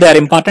also. They are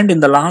important. In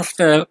the last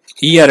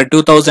year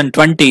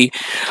 2020,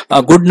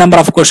 a good number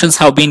of questions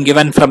have been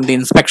given from the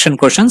inspection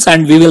questions,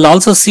 and we will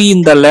also see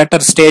in the later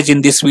stage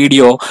in this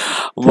video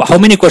how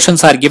many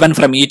questions are given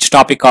from each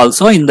topic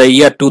also in the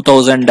year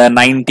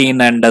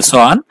 2019 and so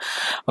on.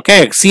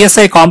 Okay,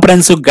 CSI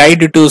Comprehensive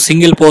Guide to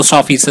Single Post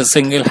Offices,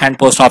 Single Hand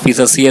Post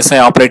Offices, CSI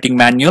Operating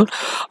Manual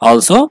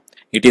also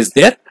it is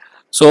there.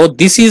 So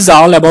this is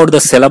all about the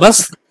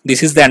syllabus.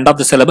 This is the end of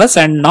the syllabus,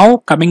 and now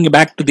coming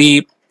back to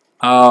the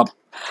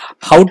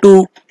how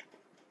to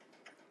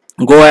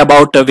go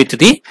about with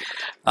the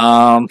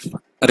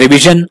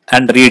revision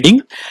and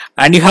reading.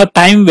 And you have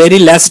time, very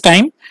less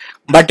time,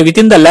 but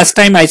within the less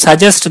time I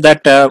suggest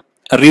that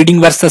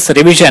reading versus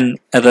revision.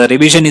 The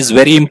revision is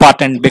very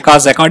important,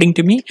 because according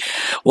to me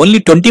only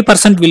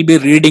 20% will be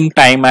reading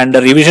time, and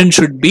the revision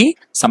should be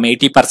some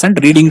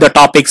 80%. Reading the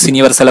topics in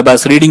your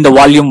syllabus, reading the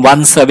volume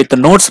once with the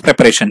notes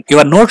preparation.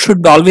 Your notes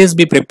should always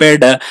be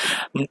prepared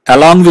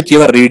along with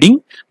your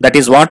reading. That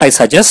is what I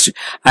suggest.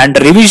 And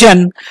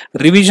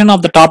revision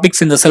of the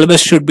topics in the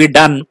syllabus should be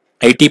done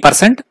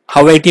 80%.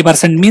 How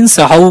 80% means?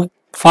 How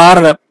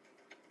far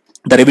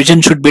the revision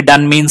should be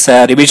done means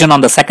revision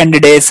on the 2nd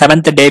day,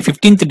 7th day,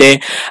 15th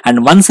day,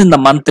 and once in the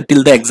month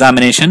till the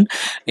examination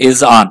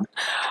is on.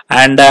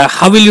 And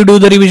how will you do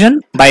the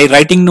revision? By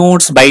writing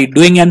notes, by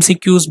doing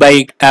MCQs,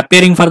 by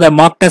appearing for the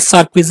mock tests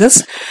or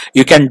quizzes,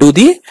 you can do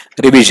the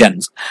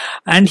revisions.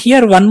 And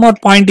here one more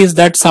point is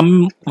that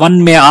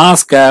someone may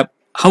ask,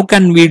 how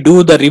can we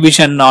do the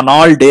revision on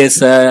all days?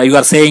 You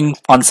are saying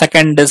on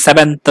 2nd,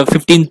 7th,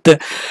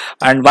 15th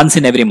and once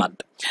in every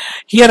month.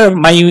 Here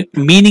my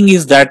meaning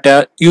is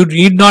that you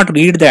need not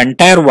read the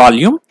entire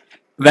volume.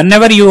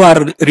 Whenever you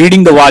are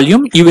reading the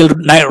volume, you will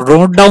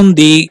write down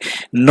the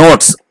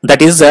notes, that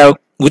is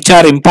which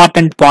are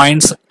important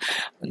points.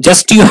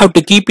 Just you have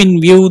to keep in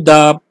view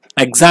the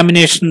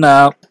examination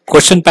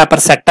question paper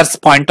setter's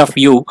point of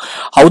view,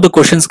 how the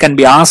questions can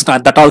be asked.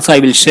 That also I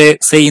will say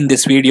in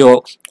this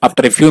video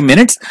after a few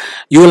minutes.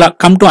 You will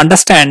come to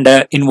understand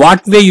in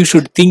what way you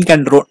should think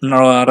and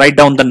write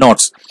down the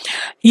notes.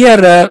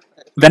 Here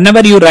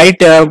whenever you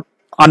write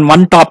on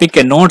one topic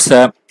a notes,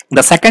 the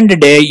 2nd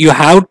day you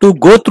have to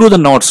go through the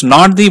notes,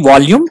 not the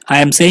volume. I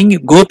am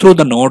saying go through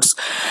the notes,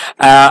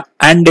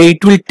 and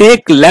it will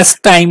take less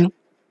time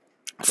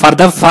for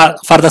the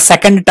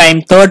 2nd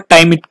time. 3rd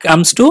time it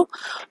comes to,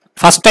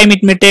 first time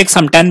it may take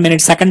some 10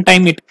 minutes, 2nd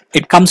time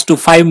it comes to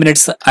 5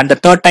 minutes, and the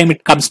 3rd time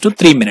it comes to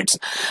 3 minutes.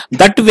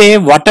 That way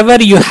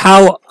whatever you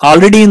have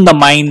already in the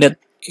mind,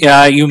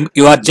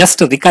 you are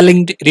just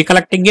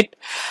recollecting it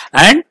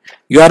and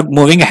you are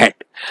moving ahead.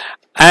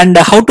 And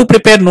how to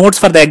prepare notes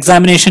for the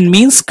examination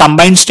means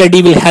combined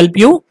study will help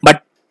you,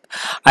 but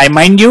I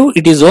mind you,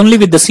 it is only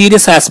with the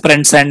serious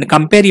aspirants, and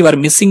compare your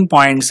missing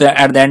points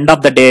at the end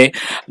of the day.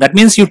 That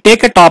means you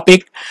take a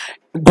topic,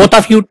 both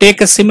of you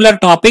take a similar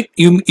topic.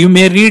 You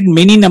may read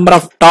many number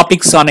of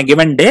topics on a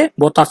given day.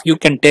 Both of you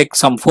can take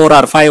some 4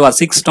 or 5 or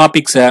 6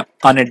 topics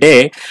on a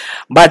day,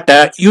 but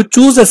you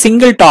choose a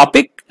single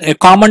topic, a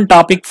common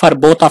topic for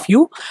both of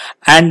you,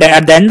 and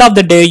at the end of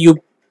the day you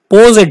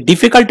pose a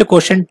difficult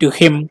question to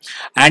him,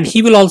 and he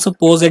will also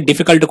pose a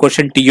difficult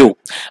question to you.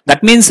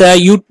 That means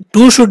you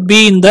two should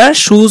be in the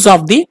shoes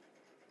of the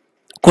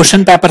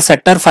question paper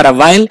setter for a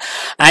while,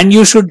 and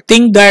you should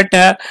think that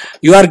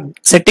you are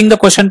setting the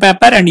question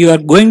paper and you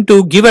are going to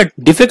give a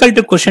difficult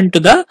question to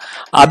the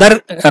other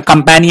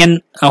companion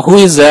who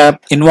is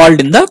involved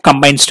in the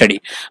combined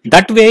study.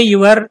 That way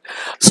your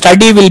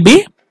study will be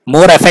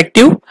more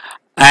effective,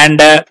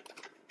 and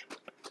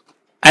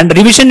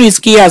revision is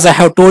key, as I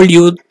have told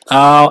you.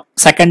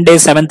 Second day,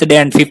 7th day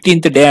and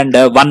 15th day, and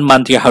 1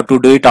 month you have to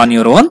do it on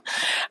your own.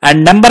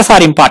 And numbers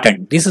are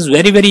important. This is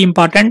very, very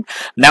important.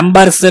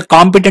 Numbers,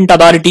 competent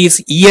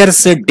authorities, years,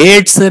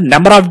 dates,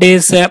 number of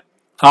days,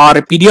 or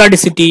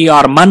periodicity,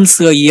 or months,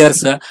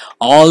 years,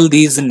 all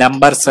these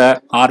numbers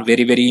are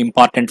very, very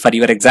important for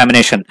your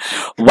examination.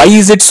 Why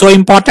is it so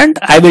important?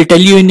 I will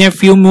tell you in a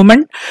few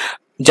moments.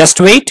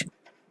 Just wait.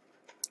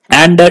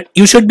 And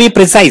you should be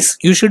precise.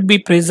 You should be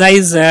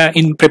precise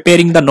in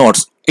preparing the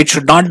notes. It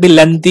should not be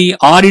lengthy,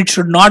 or it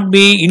should not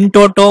be in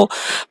toto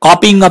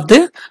copying of the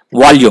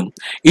volume.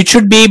 It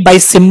should be by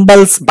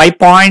symbols, by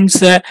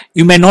points.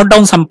 You may note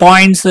down some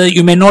points,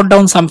 you may note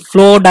down some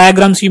flow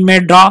diagrams you may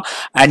draw,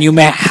 and you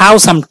may have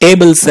some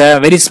tables,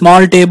 very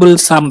small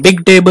tables, some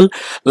big table,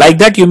 like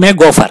that you may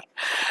go for.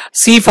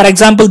 See, for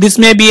example, this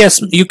may be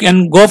you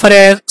can go for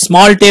a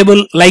small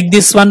table like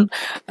this one,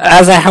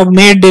 as I have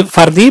made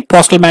for the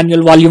Postal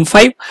Manual Volume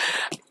 5.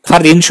 For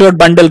the insured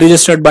bundle,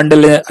 registered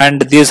bundle,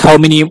 and this how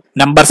many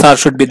numbers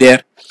should be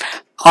there.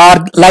 Or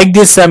like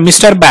this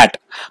Mr. Bat.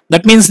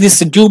 That means this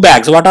due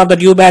bags. What are the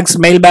due bags?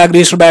 Mail bag,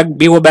 register bag,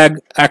 BO bag,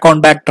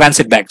 account bag,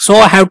 transit bag. So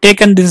I have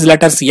taken these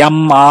letters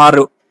M,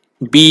 R,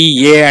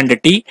 B, A and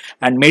T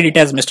and made it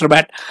as Mr.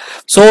 Bat.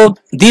 So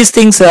these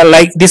things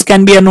like this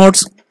can be a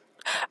notes.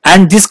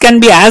 And this can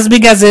be as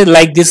big as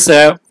like this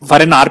for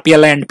an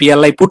RPLI and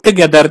PLI put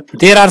together.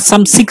 There are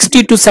some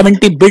 60 to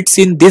 70 bits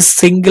in this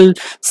single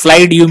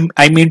slide,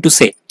 I mean to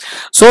say.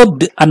 So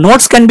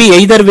notes can be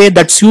either way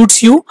that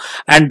suits you,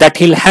 and that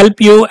will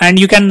help you, and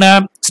you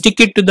can stick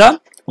it to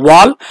the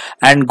wall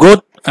and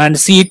go and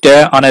see it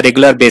on a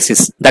regular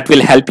basis. That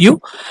will help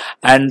you.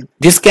 And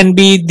this can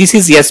be, this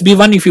is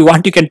SB1. If you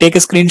want, you can take a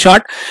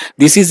screenshot.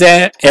 This is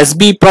a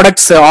SB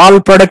products, all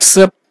products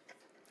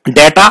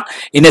data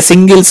in a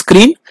single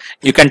screen.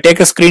 You can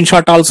take a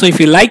screenshot also if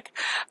you like,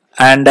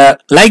 and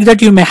like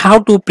that you may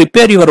have to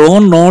prepare your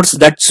own notes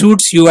that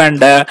suits you, and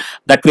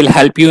that will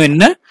help you in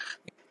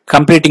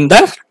completing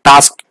the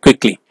task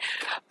quickly.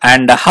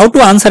 And how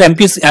to answer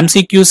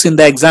MCQs in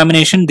the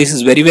examination, this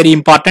is very, very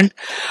important.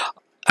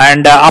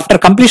 And after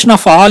completion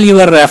of all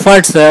your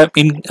efforts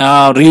in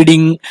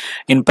reading,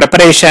 in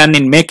preparation,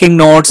 in making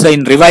notes,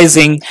 in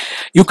revising,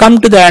 you come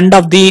to the end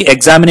of the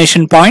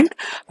examination point,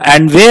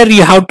 and where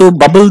you have to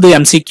bubble the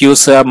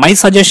MCQs. My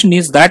suggestion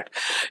is that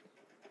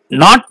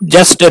not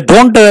just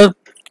don't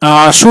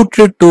shoot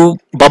it to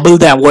bubble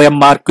the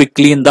OMR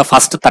quickly in the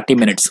first 30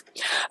 minutes.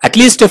 At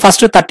least the first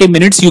 30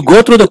 minutes you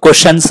go through the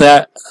questions,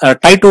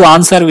 try to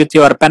answer with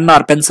your pen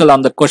or pencil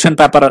on the question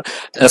paper,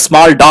 a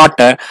small dot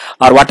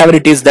or whatever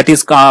it is that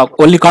is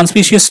only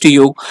conspicuous to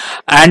you,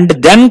 and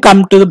then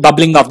come to the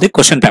bubbling of the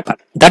question paper.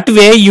 That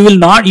way you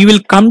will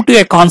come to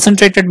a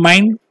concentrated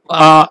mind,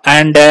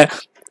 and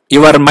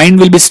your mind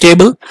will be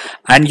stable,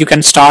 and you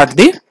can start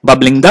the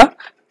bubbling the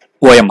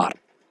OMR.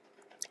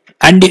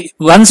 And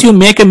once you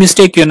make a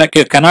mistake,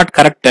 you cannot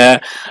correct,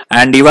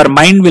 and your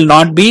mind will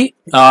not be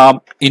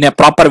in a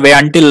proper way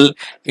until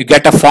you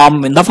get a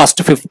form in the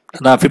first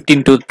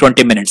 15 to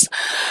 20 minutes.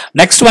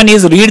 Next one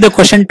is read the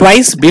question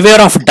twice. Beware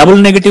of double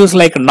negatives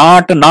like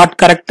not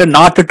correct,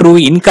 not true,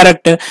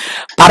 incorrect.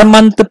 Per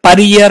month, per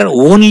year,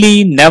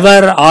 only,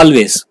 never,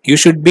 always. You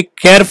should be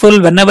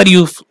careful whenever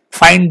you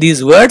find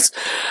these words.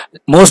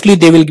 Mostly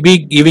they will be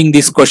giving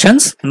these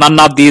questions. None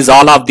of these,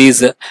 all of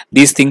these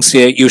things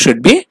you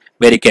should be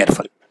very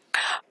careful.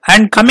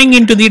 And coming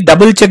into the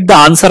double check the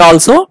answer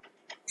also,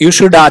 you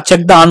should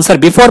check the answer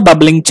before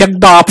bubbling. Check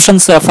the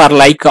options for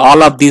like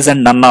all of these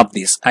and none of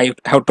these. I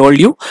have told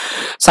you.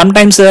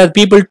 Sometimes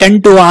people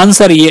tend to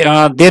answer,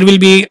 there will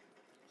be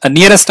a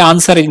nearest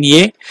answer in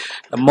A,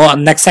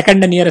 next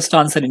second nearest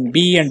answer in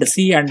B and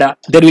C, and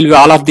there will be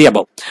all of the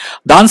above.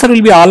 The answer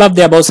will be all of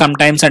the above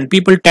sometimes, and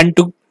people tend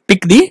to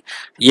pick the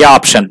A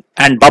option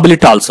and bubble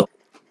it also.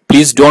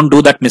 Please don't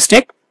do that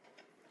mistake.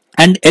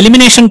 And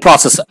elimination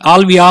process,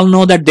 we all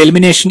know that the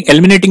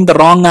eliminating the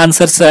wrong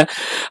answers,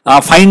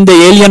 find the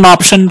alien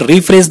option,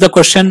 rephrase the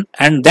question,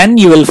 and then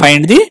you will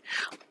find the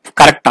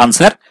correct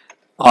answer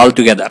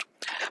altogether.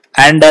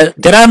 And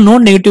there are no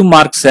negative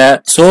marks.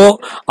 So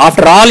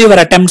after all your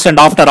attempts and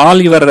after all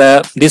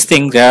your this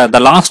thing, the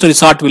last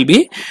resort will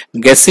be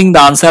guessing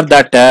the answer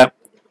that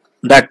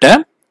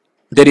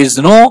there is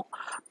no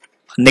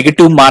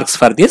negative marks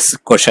for this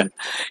question.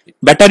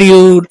 Better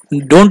you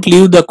don't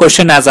leave the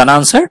question as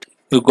unanswered.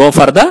 You go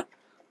for the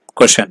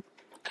question.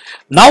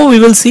 Now we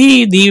will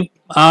see the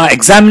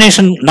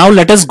examination. Now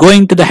let us go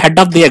into the head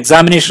of the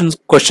examination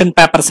question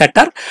paper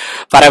setter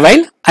for a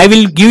while. I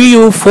will give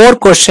you 4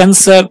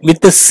 questions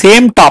with the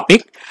same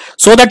topic.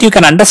 so that you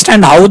can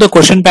understand how the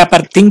question paper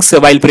thinks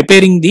while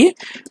preparing the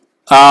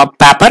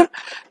paper.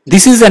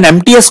 This is an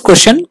MTS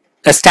question,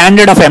 a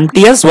standard of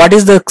MTS. What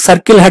is the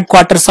circle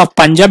headquarters of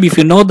Punjab? If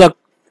you know the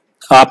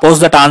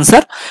post that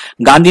answer.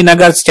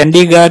 Gandhinagar,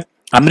 Chandigarh,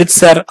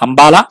 Amritsar,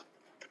 Ambala.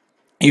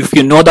 If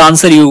you know the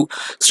answer, you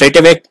straight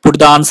away put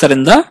the answer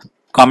in the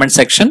comment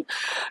section.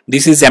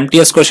 This is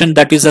MTS question,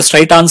 that is a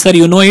straight answer,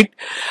 you know it.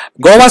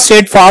 Goa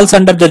state falls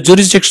under the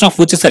jurisdiction of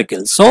which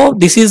circle? So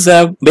this is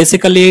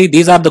basically,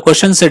 these are the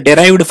questions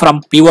derived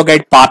from PO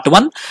Guide part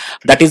 1,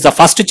 that is the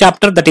first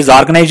chapter, that is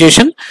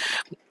organization,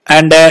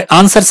 and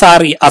answers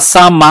are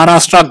Assam,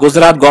 Maharashtra,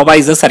 Gujarat, Goa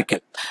is a circle.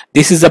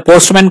 This is a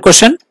postman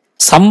question,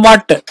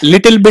 somewhat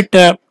little bit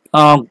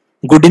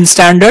good in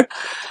standard,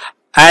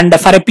 and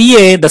for a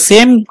PA the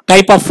same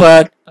type of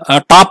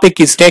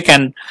topic is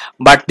taken,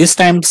 but this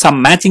time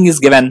some matching is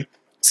given.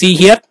 See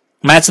here,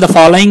 match the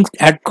following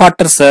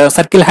headquarters,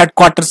 circle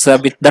headquarters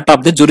with that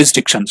of the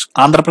jurisdictions.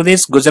 Andhra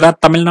Pradesh, Gujarat,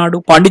 Tamil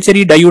Nadu,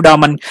 Pondicherry, Dayu,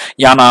 Daman,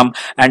 Yanam,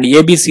 and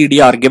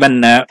ABCD are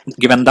given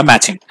the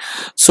matching.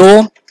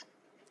 So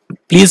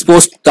please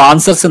post the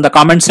answers in the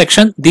comment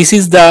section. This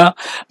is the,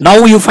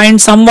 now you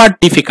find somewhat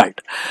difficult.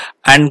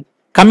 And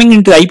coming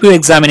into IPO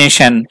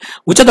examination,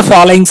 which of the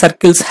following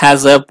circles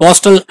has a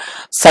postal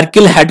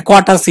circle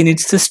headquarters in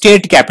its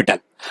state capital?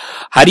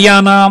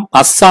 Haryana,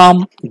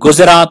 Assam,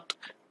 Gujarat,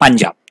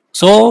 Punjab.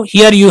 So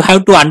here you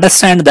have to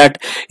understand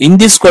that in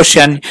this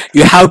question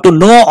you have to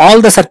know all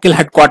the circle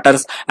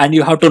headquarters and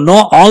you have to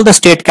know all the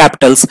state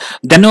capitals.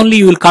 Then only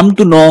you will come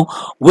to know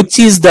which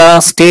is the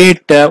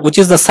state, which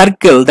is the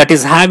circle that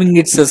is having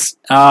its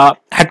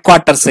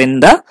headquarters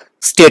in the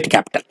state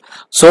capital.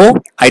 So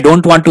I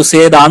don't want to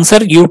say the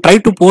answer. You try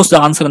to post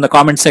the answer in the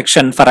comment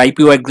section for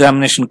IPO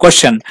examination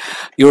question.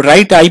 You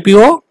write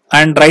IPO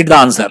and write the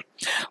answer.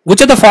 Which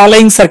of the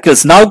following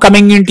circles? Now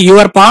coming into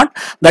your part,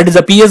 that is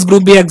a PS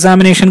Group B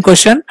examination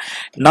question.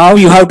 Now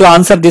you have to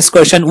answer this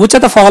question. Which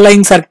of the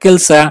following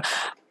circles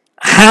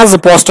has a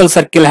postal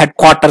circle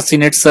headquarters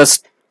in its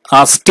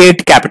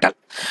state capital?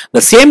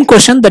 The same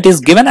question that is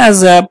given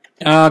as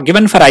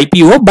given for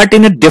IPO, but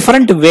in a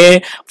different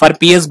way for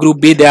PS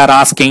Group B they are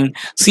asking.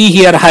 See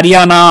here,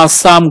 Haryana,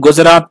 Assam,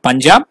 Gujarat,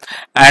 Punjab,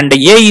 and A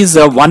is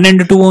 1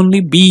 and 2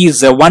 only, B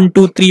is 1,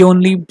 2, 3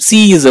 only,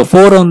 C is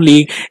 4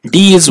 only,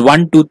 D is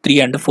 1, 2, 3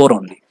 and 4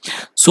 only.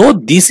 So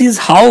this is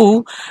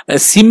how a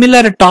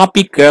similar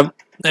topic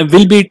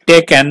will be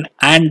taken,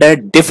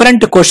 and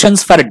different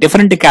questions for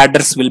different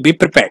cadres will be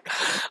prepared.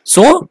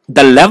 So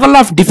the level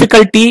of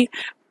difficulty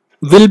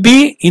will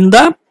be in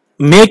the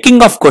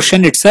making of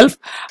question itself,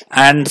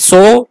 and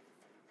so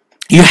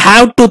you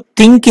have to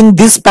think in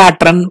this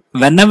pattern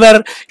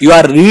whenever you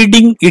are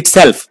reading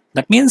itself.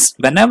 That means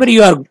whenever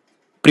you are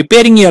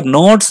preparing your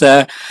notes,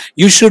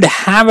 you should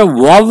have a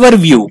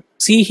overview.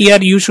 See here,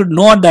 you should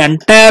know the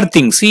entire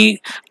thing.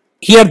 See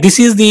here, this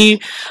is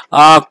the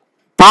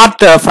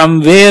part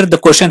from where the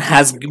question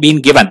has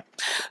been given.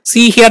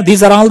 See here,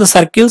 these are all the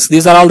circles,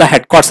 these are all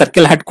the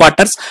circle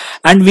headquarters,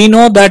 and we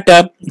know that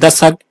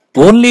the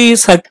only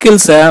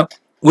circles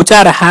which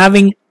are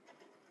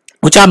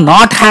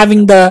not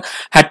having the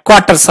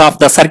headquarters of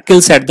the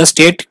circles at the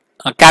state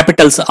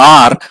capitals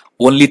are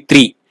only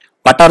 3.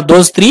 What are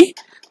those 3?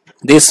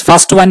 This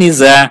first one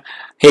is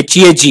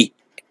HAG,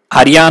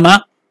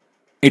 Haryana,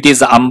 it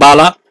is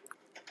Ambala,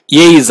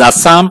 A is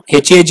Assam,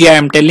 HAG I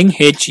am telling,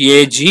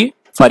 HAG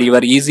for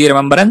your easy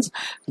remembrance.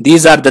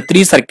 These are the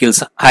 3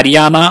 circles,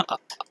 Haryana,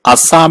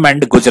 Assam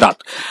and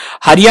Gujarat.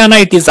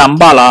 Haryana it is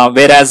Ambala,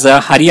 whereas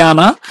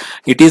Haryana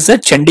it is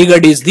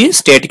Chandigarh is the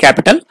state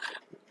capital,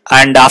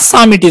 and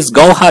Assam it is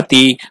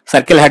Guwahati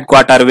circle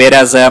headquarter,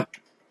 whereas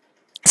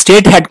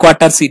state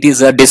headquarters it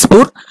is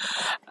Dispur,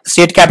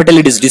 state capital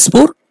it is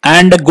Dispur,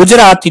 and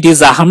Gujarat it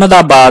is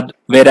Ahmedabad,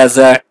 whereas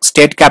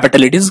state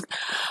capital it is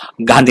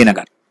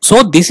Gandhinagar.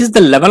 So this is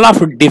the level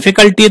of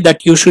difficulty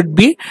that you should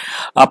be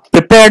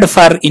prepared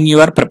for in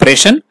your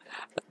preparation.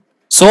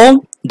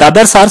 So the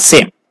others are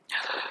same.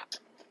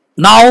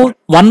 Now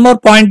one more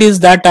point is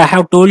that I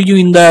have told you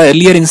in the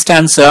earlier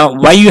instance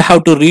why you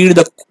have to read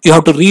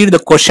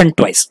the question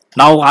twice.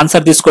 Now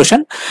answer this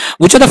question.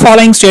 Which of the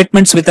following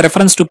statements with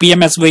reference to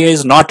PMSY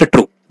is not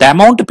true? The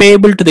amount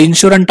payable to the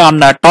insurant on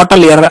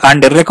total error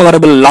and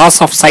irrecoverable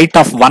loss of sight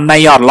of one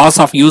eye or loss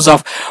of use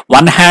of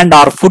one hand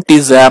or foot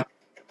is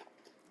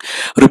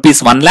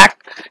rupees 1 lakh.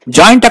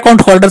 Joint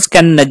account holders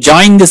can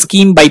join the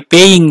scheme by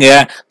paying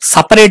a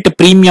separate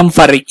premium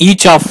for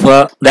each of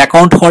the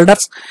account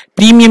holders.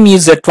 Premium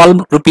is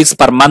 12 rupees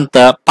per month.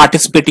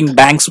 Participating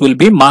banks will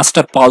be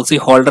master policy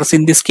holders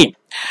in this scheme.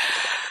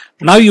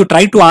 Now you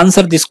try to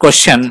answer this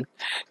question.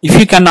 If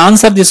you can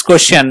answer this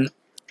question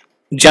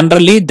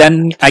generally,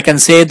 then I can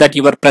say that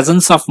your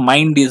presence of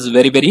mind is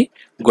very, very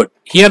good.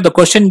 Here the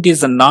question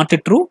is not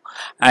true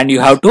and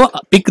you have to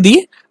pick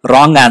the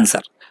wrong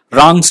answer.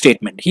 Wrong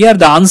statement. Here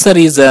the answer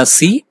is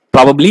C.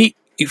 Probably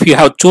if you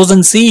have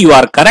chosen C, you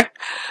are correct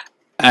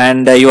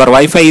and your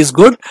Wi-Fi is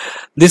good.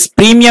 This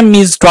premium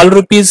is 12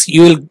 rupees.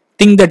 You will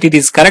think that it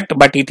is correct,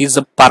 but it is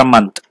per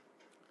month,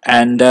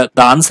 and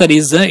the answer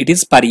is it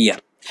is per year.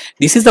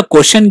 This is the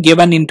question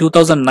given in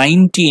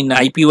 2019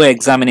 IPO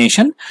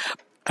examination,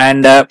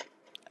 and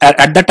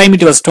at that time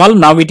it was 12,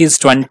 now it is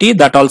 20.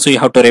 That also you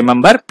have to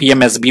remember.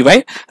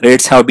 PMSBY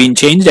rates have been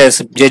changed.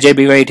 As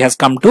JJBY it has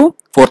come to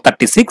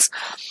 436.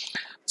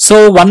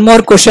 So one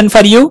more question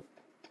for you.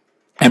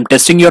 I am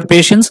testing your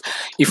patience.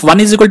 If 1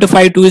 is equal to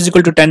 5, 2 is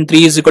equal to 10,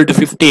 3 is equal to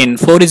 15,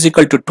 4 is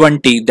equal to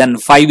 20, then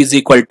 5 is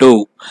equal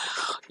to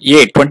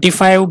A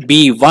 25,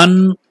 B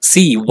 1,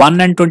 C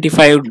 1 and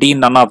 25, D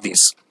none of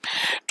these.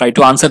 Try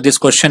to answer this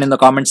question in the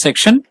comment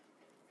section.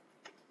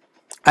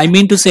 I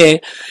mean to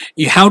say,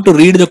 you have to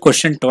read the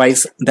question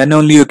twice, then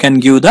only you can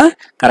give the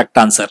correct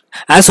answer.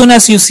 As soon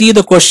as you see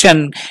the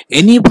question,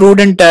 any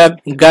prudent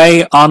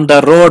guy on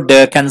the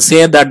road can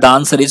say that the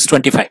answer is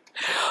 25.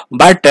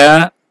 But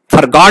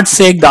for God's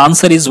sake, the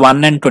answer is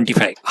 1 and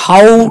 25.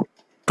 How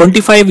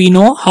 25 we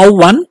know? How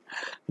 1?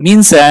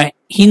 Means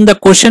in the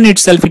question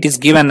itself it is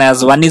given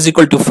as 1 is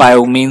equal to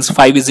 5, means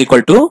 5 is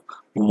equal to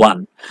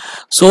 1.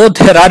 So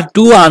there are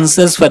two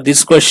answers for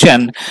this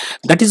question.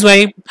 That is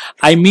why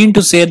I mean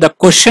to say the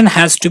question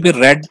has to be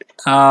read.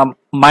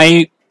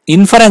 My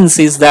inference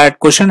is that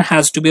question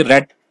has to be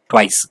read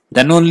twice.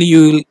 Then only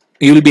you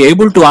will be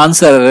able to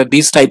answer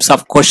these types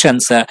of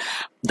questions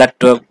that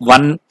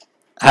one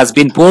has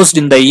been posed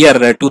in the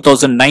year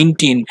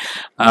 2019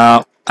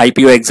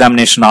 IPO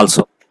examination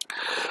also.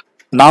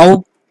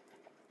 Now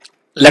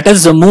let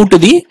us move to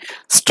the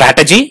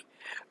strategy.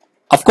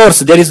 Of course,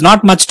 there is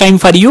not much time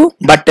for you,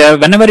 but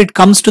whenever it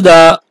comes to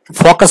the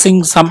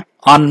focusing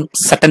on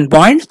certain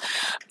points,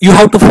 you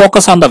have to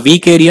focus on the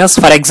weak areas.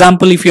 For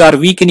example, if you are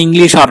weak in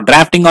English or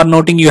drafting or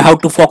noting, you have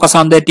to focus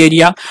on that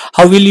area.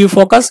 How will you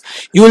focus?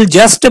 You will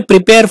just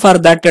prepare for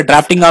that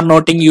drafting or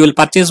noting. You will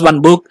purchase one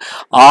book,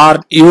 or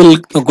you will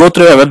go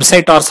through a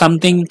website or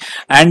something,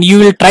 and you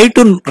will try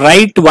to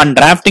write one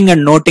drafting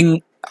and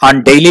noting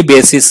on daily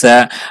basis,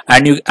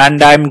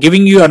 and I'm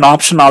giving you an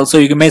option also.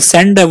 You may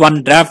send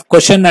one draft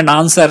question and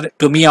answer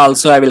to me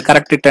also. I will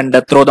correct it and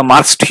throw the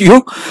marks to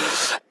you.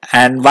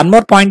 And one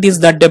more point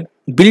is that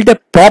build a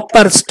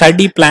proper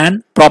study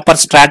plan, proper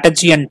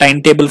strategy and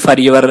timetable for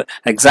your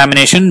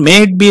examination.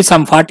 May it be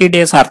some 40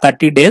 days or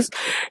 30 days,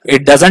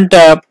 it doesn't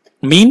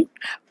mean,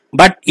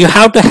 but you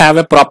have to have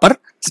a proper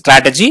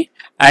strategy,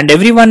 and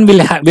everyone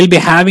will be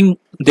having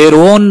their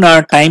own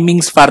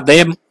timings for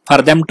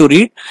them to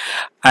read.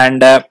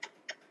 And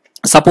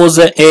suppose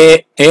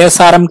a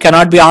ASRM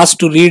cannot be asked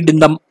to read in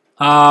the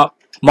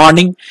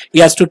morning. He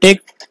has to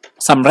take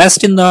some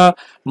rest in the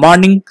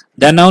morning,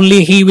 then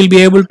only he will be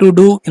able to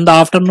do in the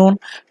afternoon.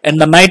 In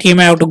the night he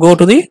may have to go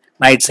to the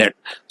night set.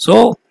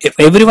 So if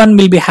everyone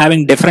will be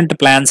having different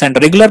plans, and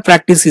regular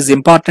practice is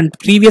important.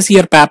 Previous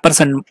year papers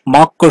and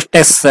mock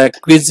tests,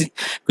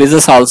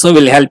 quizzes also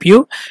will help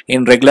you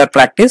in regular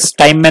practice.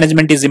 Time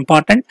management is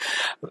important.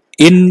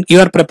 In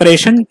your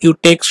preparation, you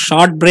take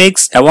short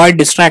breaks, avoid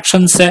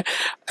distractions,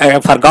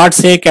 for God's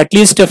sake, at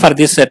least for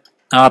this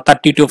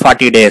 30 to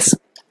 40 days.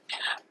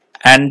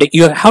 And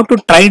you have to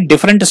try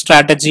different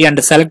strategy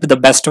and select the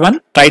best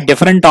one. Try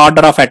different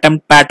order of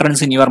attempt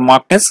patterns in your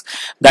mock test.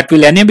 That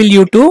will enable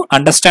you to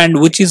understand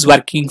which is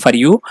working for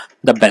you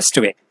the best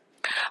way.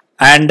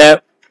 And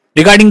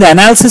regarding the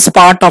analysis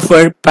part of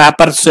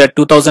papers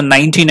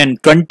 2019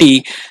 and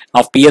 20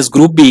 of PS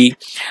Group B,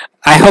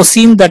 I have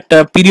seen that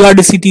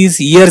periodicities,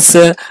 years,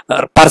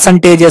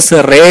 percentages,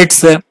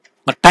 rates,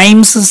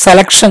 times,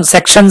 selection,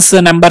 sections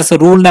numbers,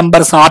 rule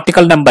numbers,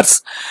 article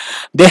numbers.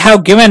 They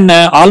have given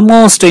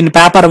almost in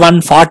paper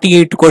 1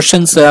 48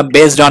 questions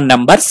based on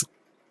numbers.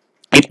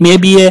 It may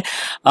be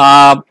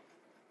a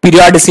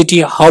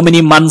periodicity, how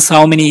many months,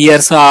 how many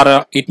years,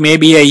 or it may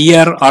be a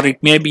year, or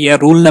it may be a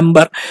rule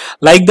number.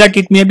 Like that,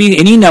 it may be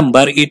any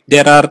number.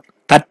 There are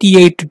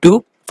 38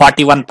 to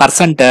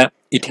 41%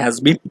 it has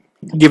been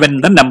given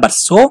the numbers.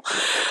 So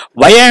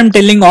why I am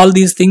telling all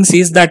these things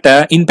is that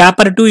in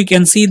paper 2 you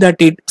can see that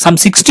some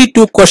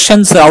 62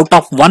 questions out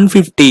of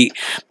 150,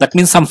 that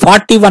means some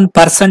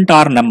 41%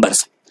 are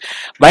numbers.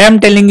 Why I am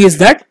telling is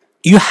that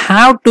you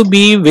have to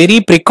be very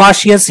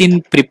precautious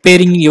in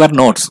preparing your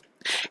notes.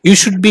 You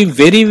should be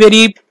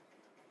very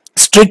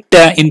strict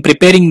in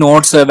preparing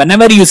notes.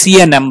 Whenever you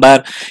see a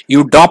number,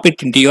 you drop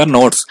it into your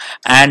notes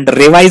and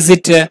revise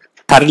it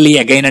thoroughly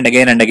again and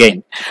again and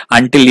again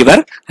until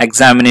your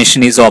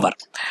examination is over.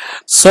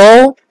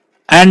 So,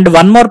 and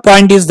one more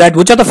point is that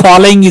which of the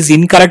following is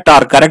incorrect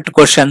or correct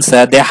questions.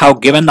 They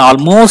have given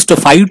almost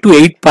 5 to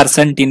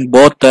 8% in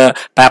both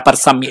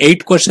papers. Some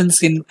 8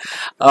 questions in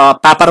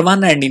paper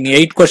 1 and in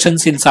 8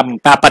 questions in some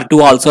paper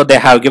 2 also they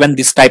have given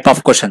this type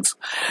of questions.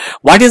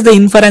 What is the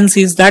inference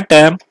is that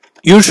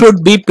you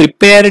should be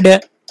prepared.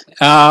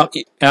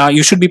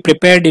 You should be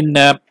prepared in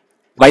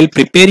while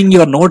preparing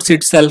your notes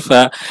itself.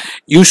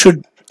 You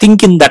should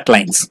think in that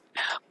lines.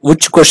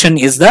 Which question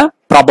is the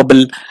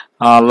probable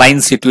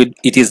lines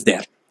it is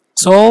there.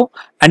 So,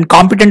 and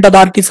competent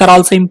authorities are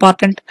also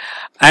important.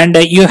 And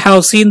you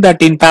have seen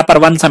that in paper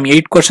 1 some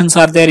 8 questions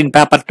are there, in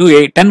paper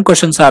 2 10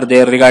 questions are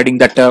there regarding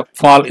that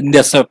fall in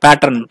this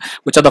pattern,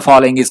 which of the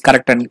following is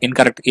correct and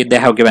incorrect they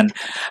have given.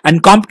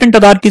 And competent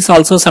authorities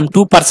also some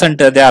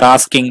 2% they are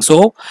asking.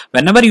 So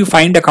whenever you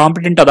find a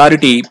competent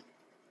authority,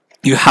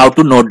 you have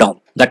to note down.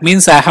 That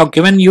means I have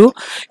given you,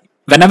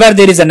 whenever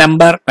there is a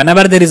number,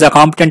 whenever there is a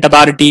competent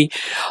authority,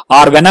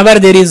 or whenever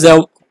there is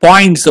a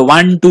points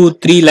 1 2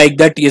 3 like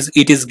that,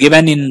 it is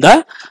given in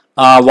the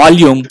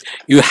volume,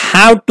 you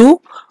have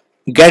to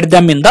get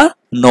them in the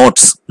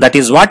notes. That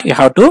is what you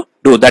have to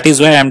do. That is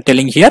why I am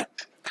telling here.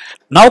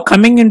 Now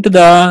coming into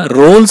the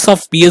roles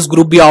of PS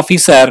Group B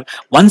officer,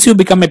 once you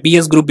become a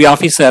PS Group B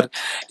officer,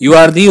 you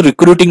are the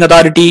recruiting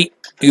authority.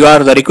 You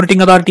are the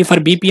recruiting authority for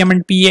BPM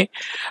and PA,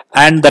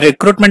 and the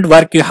recruitment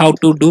work you have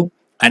to do.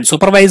 And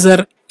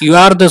supervisor, you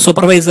are the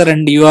supervisor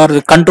and you are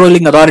the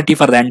controlling authority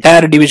for the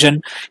entire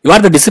division. You are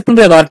the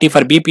disciplinary authority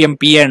for BPM,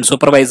 PA and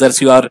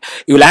supervisors. You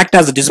will act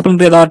as a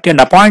disciplinary authority and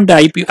appoint the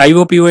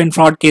IOPO in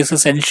fraud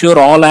cases, ensure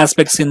all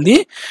aspects in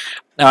the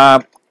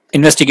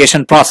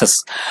investigation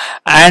process.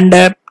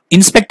 And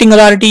inspecting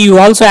authority, you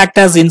also act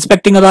as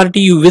inspecting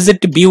authority. You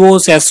visit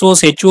BOs,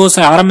 SOs, HOs,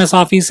 RMS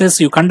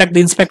offices. You conduct the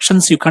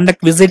inspections, you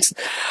conduct visits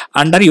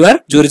under your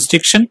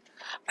jurisdiction.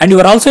 And you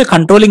are also a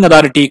controlling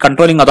authority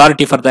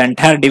for the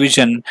entire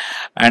division,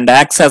 and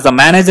acts as the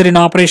manager in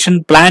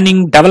operation,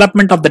 planning,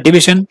 development of the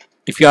division.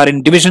 If you are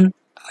in division,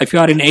 if you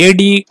are in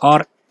AD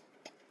or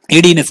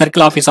AD in a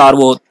circle office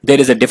RO, there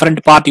is a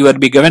different part. You will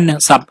be given a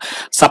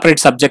separate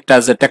subject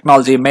as a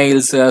technology,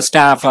 mails,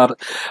 staff, or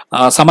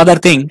some other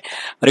thing,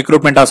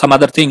 recruitment or some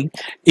other thing,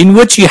 in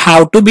which you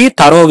have to be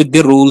thorough with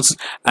the rules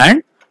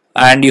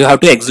and you have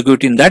to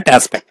execute in that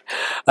aspect.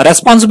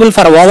 Responsible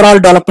for overall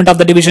development of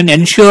the division,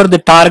 ensure the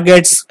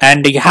targets,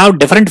 and you have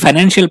different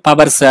financial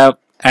powers,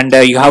 and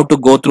you have to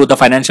go through the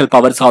financial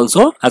powers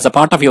also as a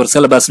part of your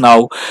syllabus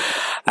now.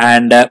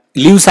 And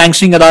leave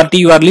sanctioning authority,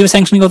 you are leave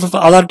sanctioning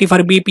authority for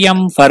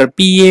BPM, for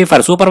PA,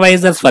 for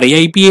supervisors, for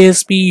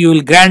AIPASP. You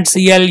will grant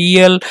CL,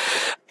 EL,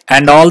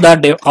 and all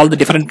the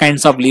different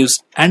kinds of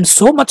leaves, and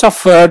so much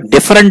of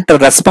different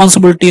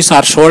responsibilities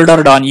are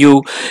shouldered on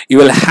you. You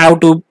will have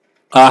to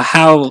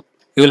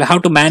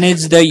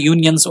manage the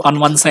unions on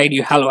one side,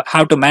 you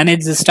have to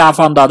manage the staff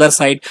on the other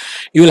side,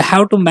 you will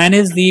have to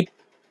manage the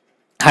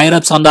higher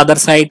ups on the other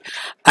side,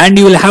 and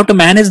you will have to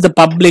manage the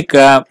public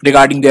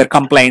regarding their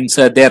complaints,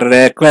 their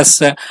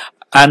requests,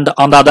 and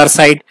on the other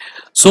side.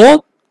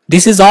 So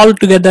this is all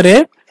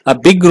together a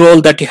big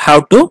role that you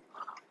have to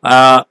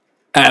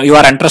you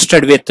are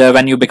interested with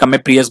when you become a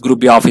PS Group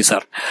B officer.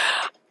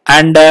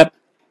 And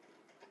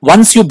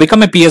once you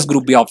become a PS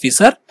Group B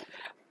officer,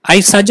 I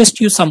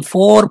suggest you some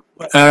 4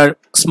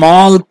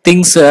 small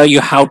things you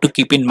have to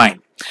keep in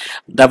mind.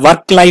 The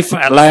work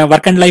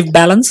and life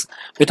balance.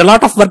 With a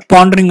lot of work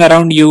pondering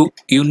around you,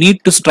 you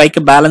need to strike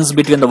a balance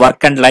between the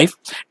work and life.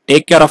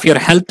 Take care of your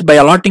health by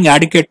allotting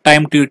adequate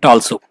time to it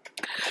also.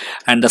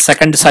 And the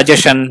second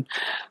suggestion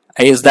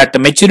is that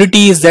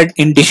maturity is that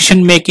in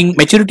decision making.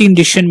 Maturity in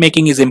decision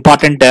making is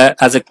important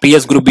as a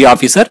PS Group B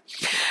officer.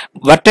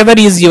 Whatever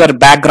is your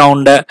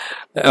background,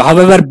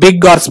 however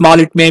big or small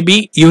it may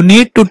be, you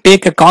need to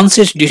take a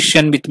conscious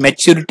decision with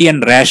maturity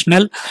and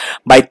rational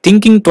by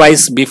thinking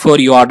twice before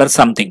you order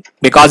something,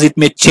 because it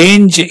may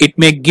change, it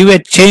may give a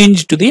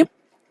change to the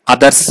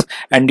others,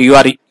 and you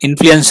are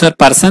influencer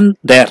person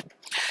there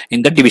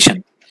in the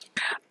division.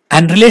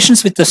 And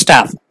relations with the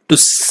staff. To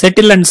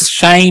settle and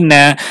shine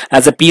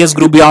as a PS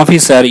Group B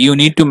officer, you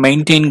need to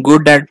maintain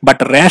good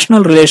but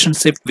rational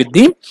relationship with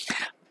the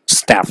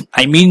staff.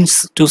 I mean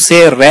to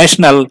say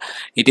rational,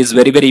 it is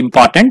very, very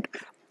important.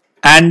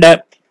 And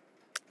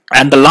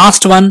the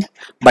last one,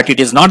 but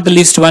it is not the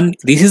least one,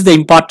 this is the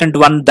important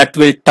one that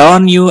will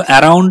turn you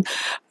around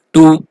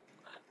to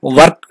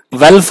work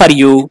well for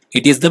you.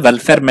 It is the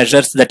welfare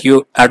measures that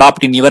you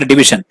adopt in your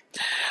division.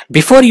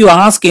 Before you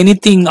ask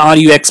anything or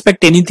you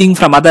expect anything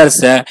from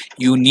others,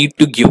 you need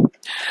to give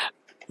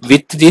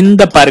within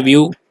the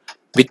purview,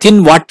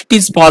 within what it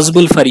is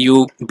possible for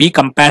you. Be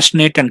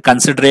compassionate and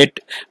considerate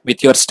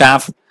with your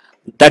staff.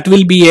 That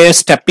will be a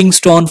stepping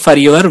stone for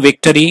your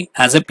victory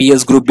as a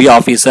PS Group B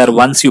officer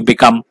once you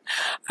become.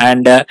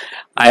 And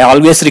I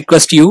always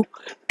request you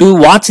to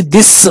watch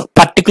this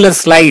particular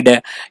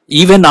slide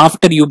even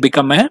after you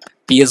become a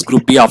PS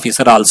Group B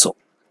officer also.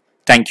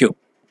 Thank you.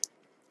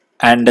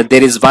 And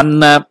there is one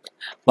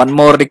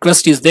more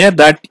request is there,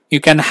 that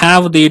you can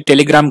have the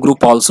Telegram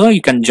group also.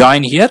 You can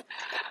join here,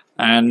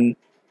 and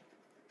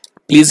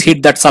please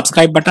hit that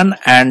subscribe button,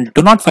 and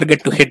do not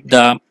forget to hit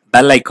the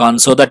bell icon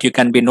so that you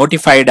can be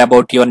notified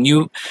about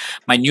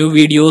my new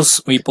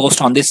videos we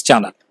post on this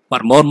channel. For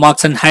more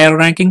marks and higher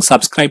ranking,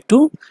 subscribe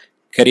to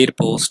Career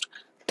Post.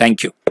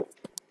 Thank you.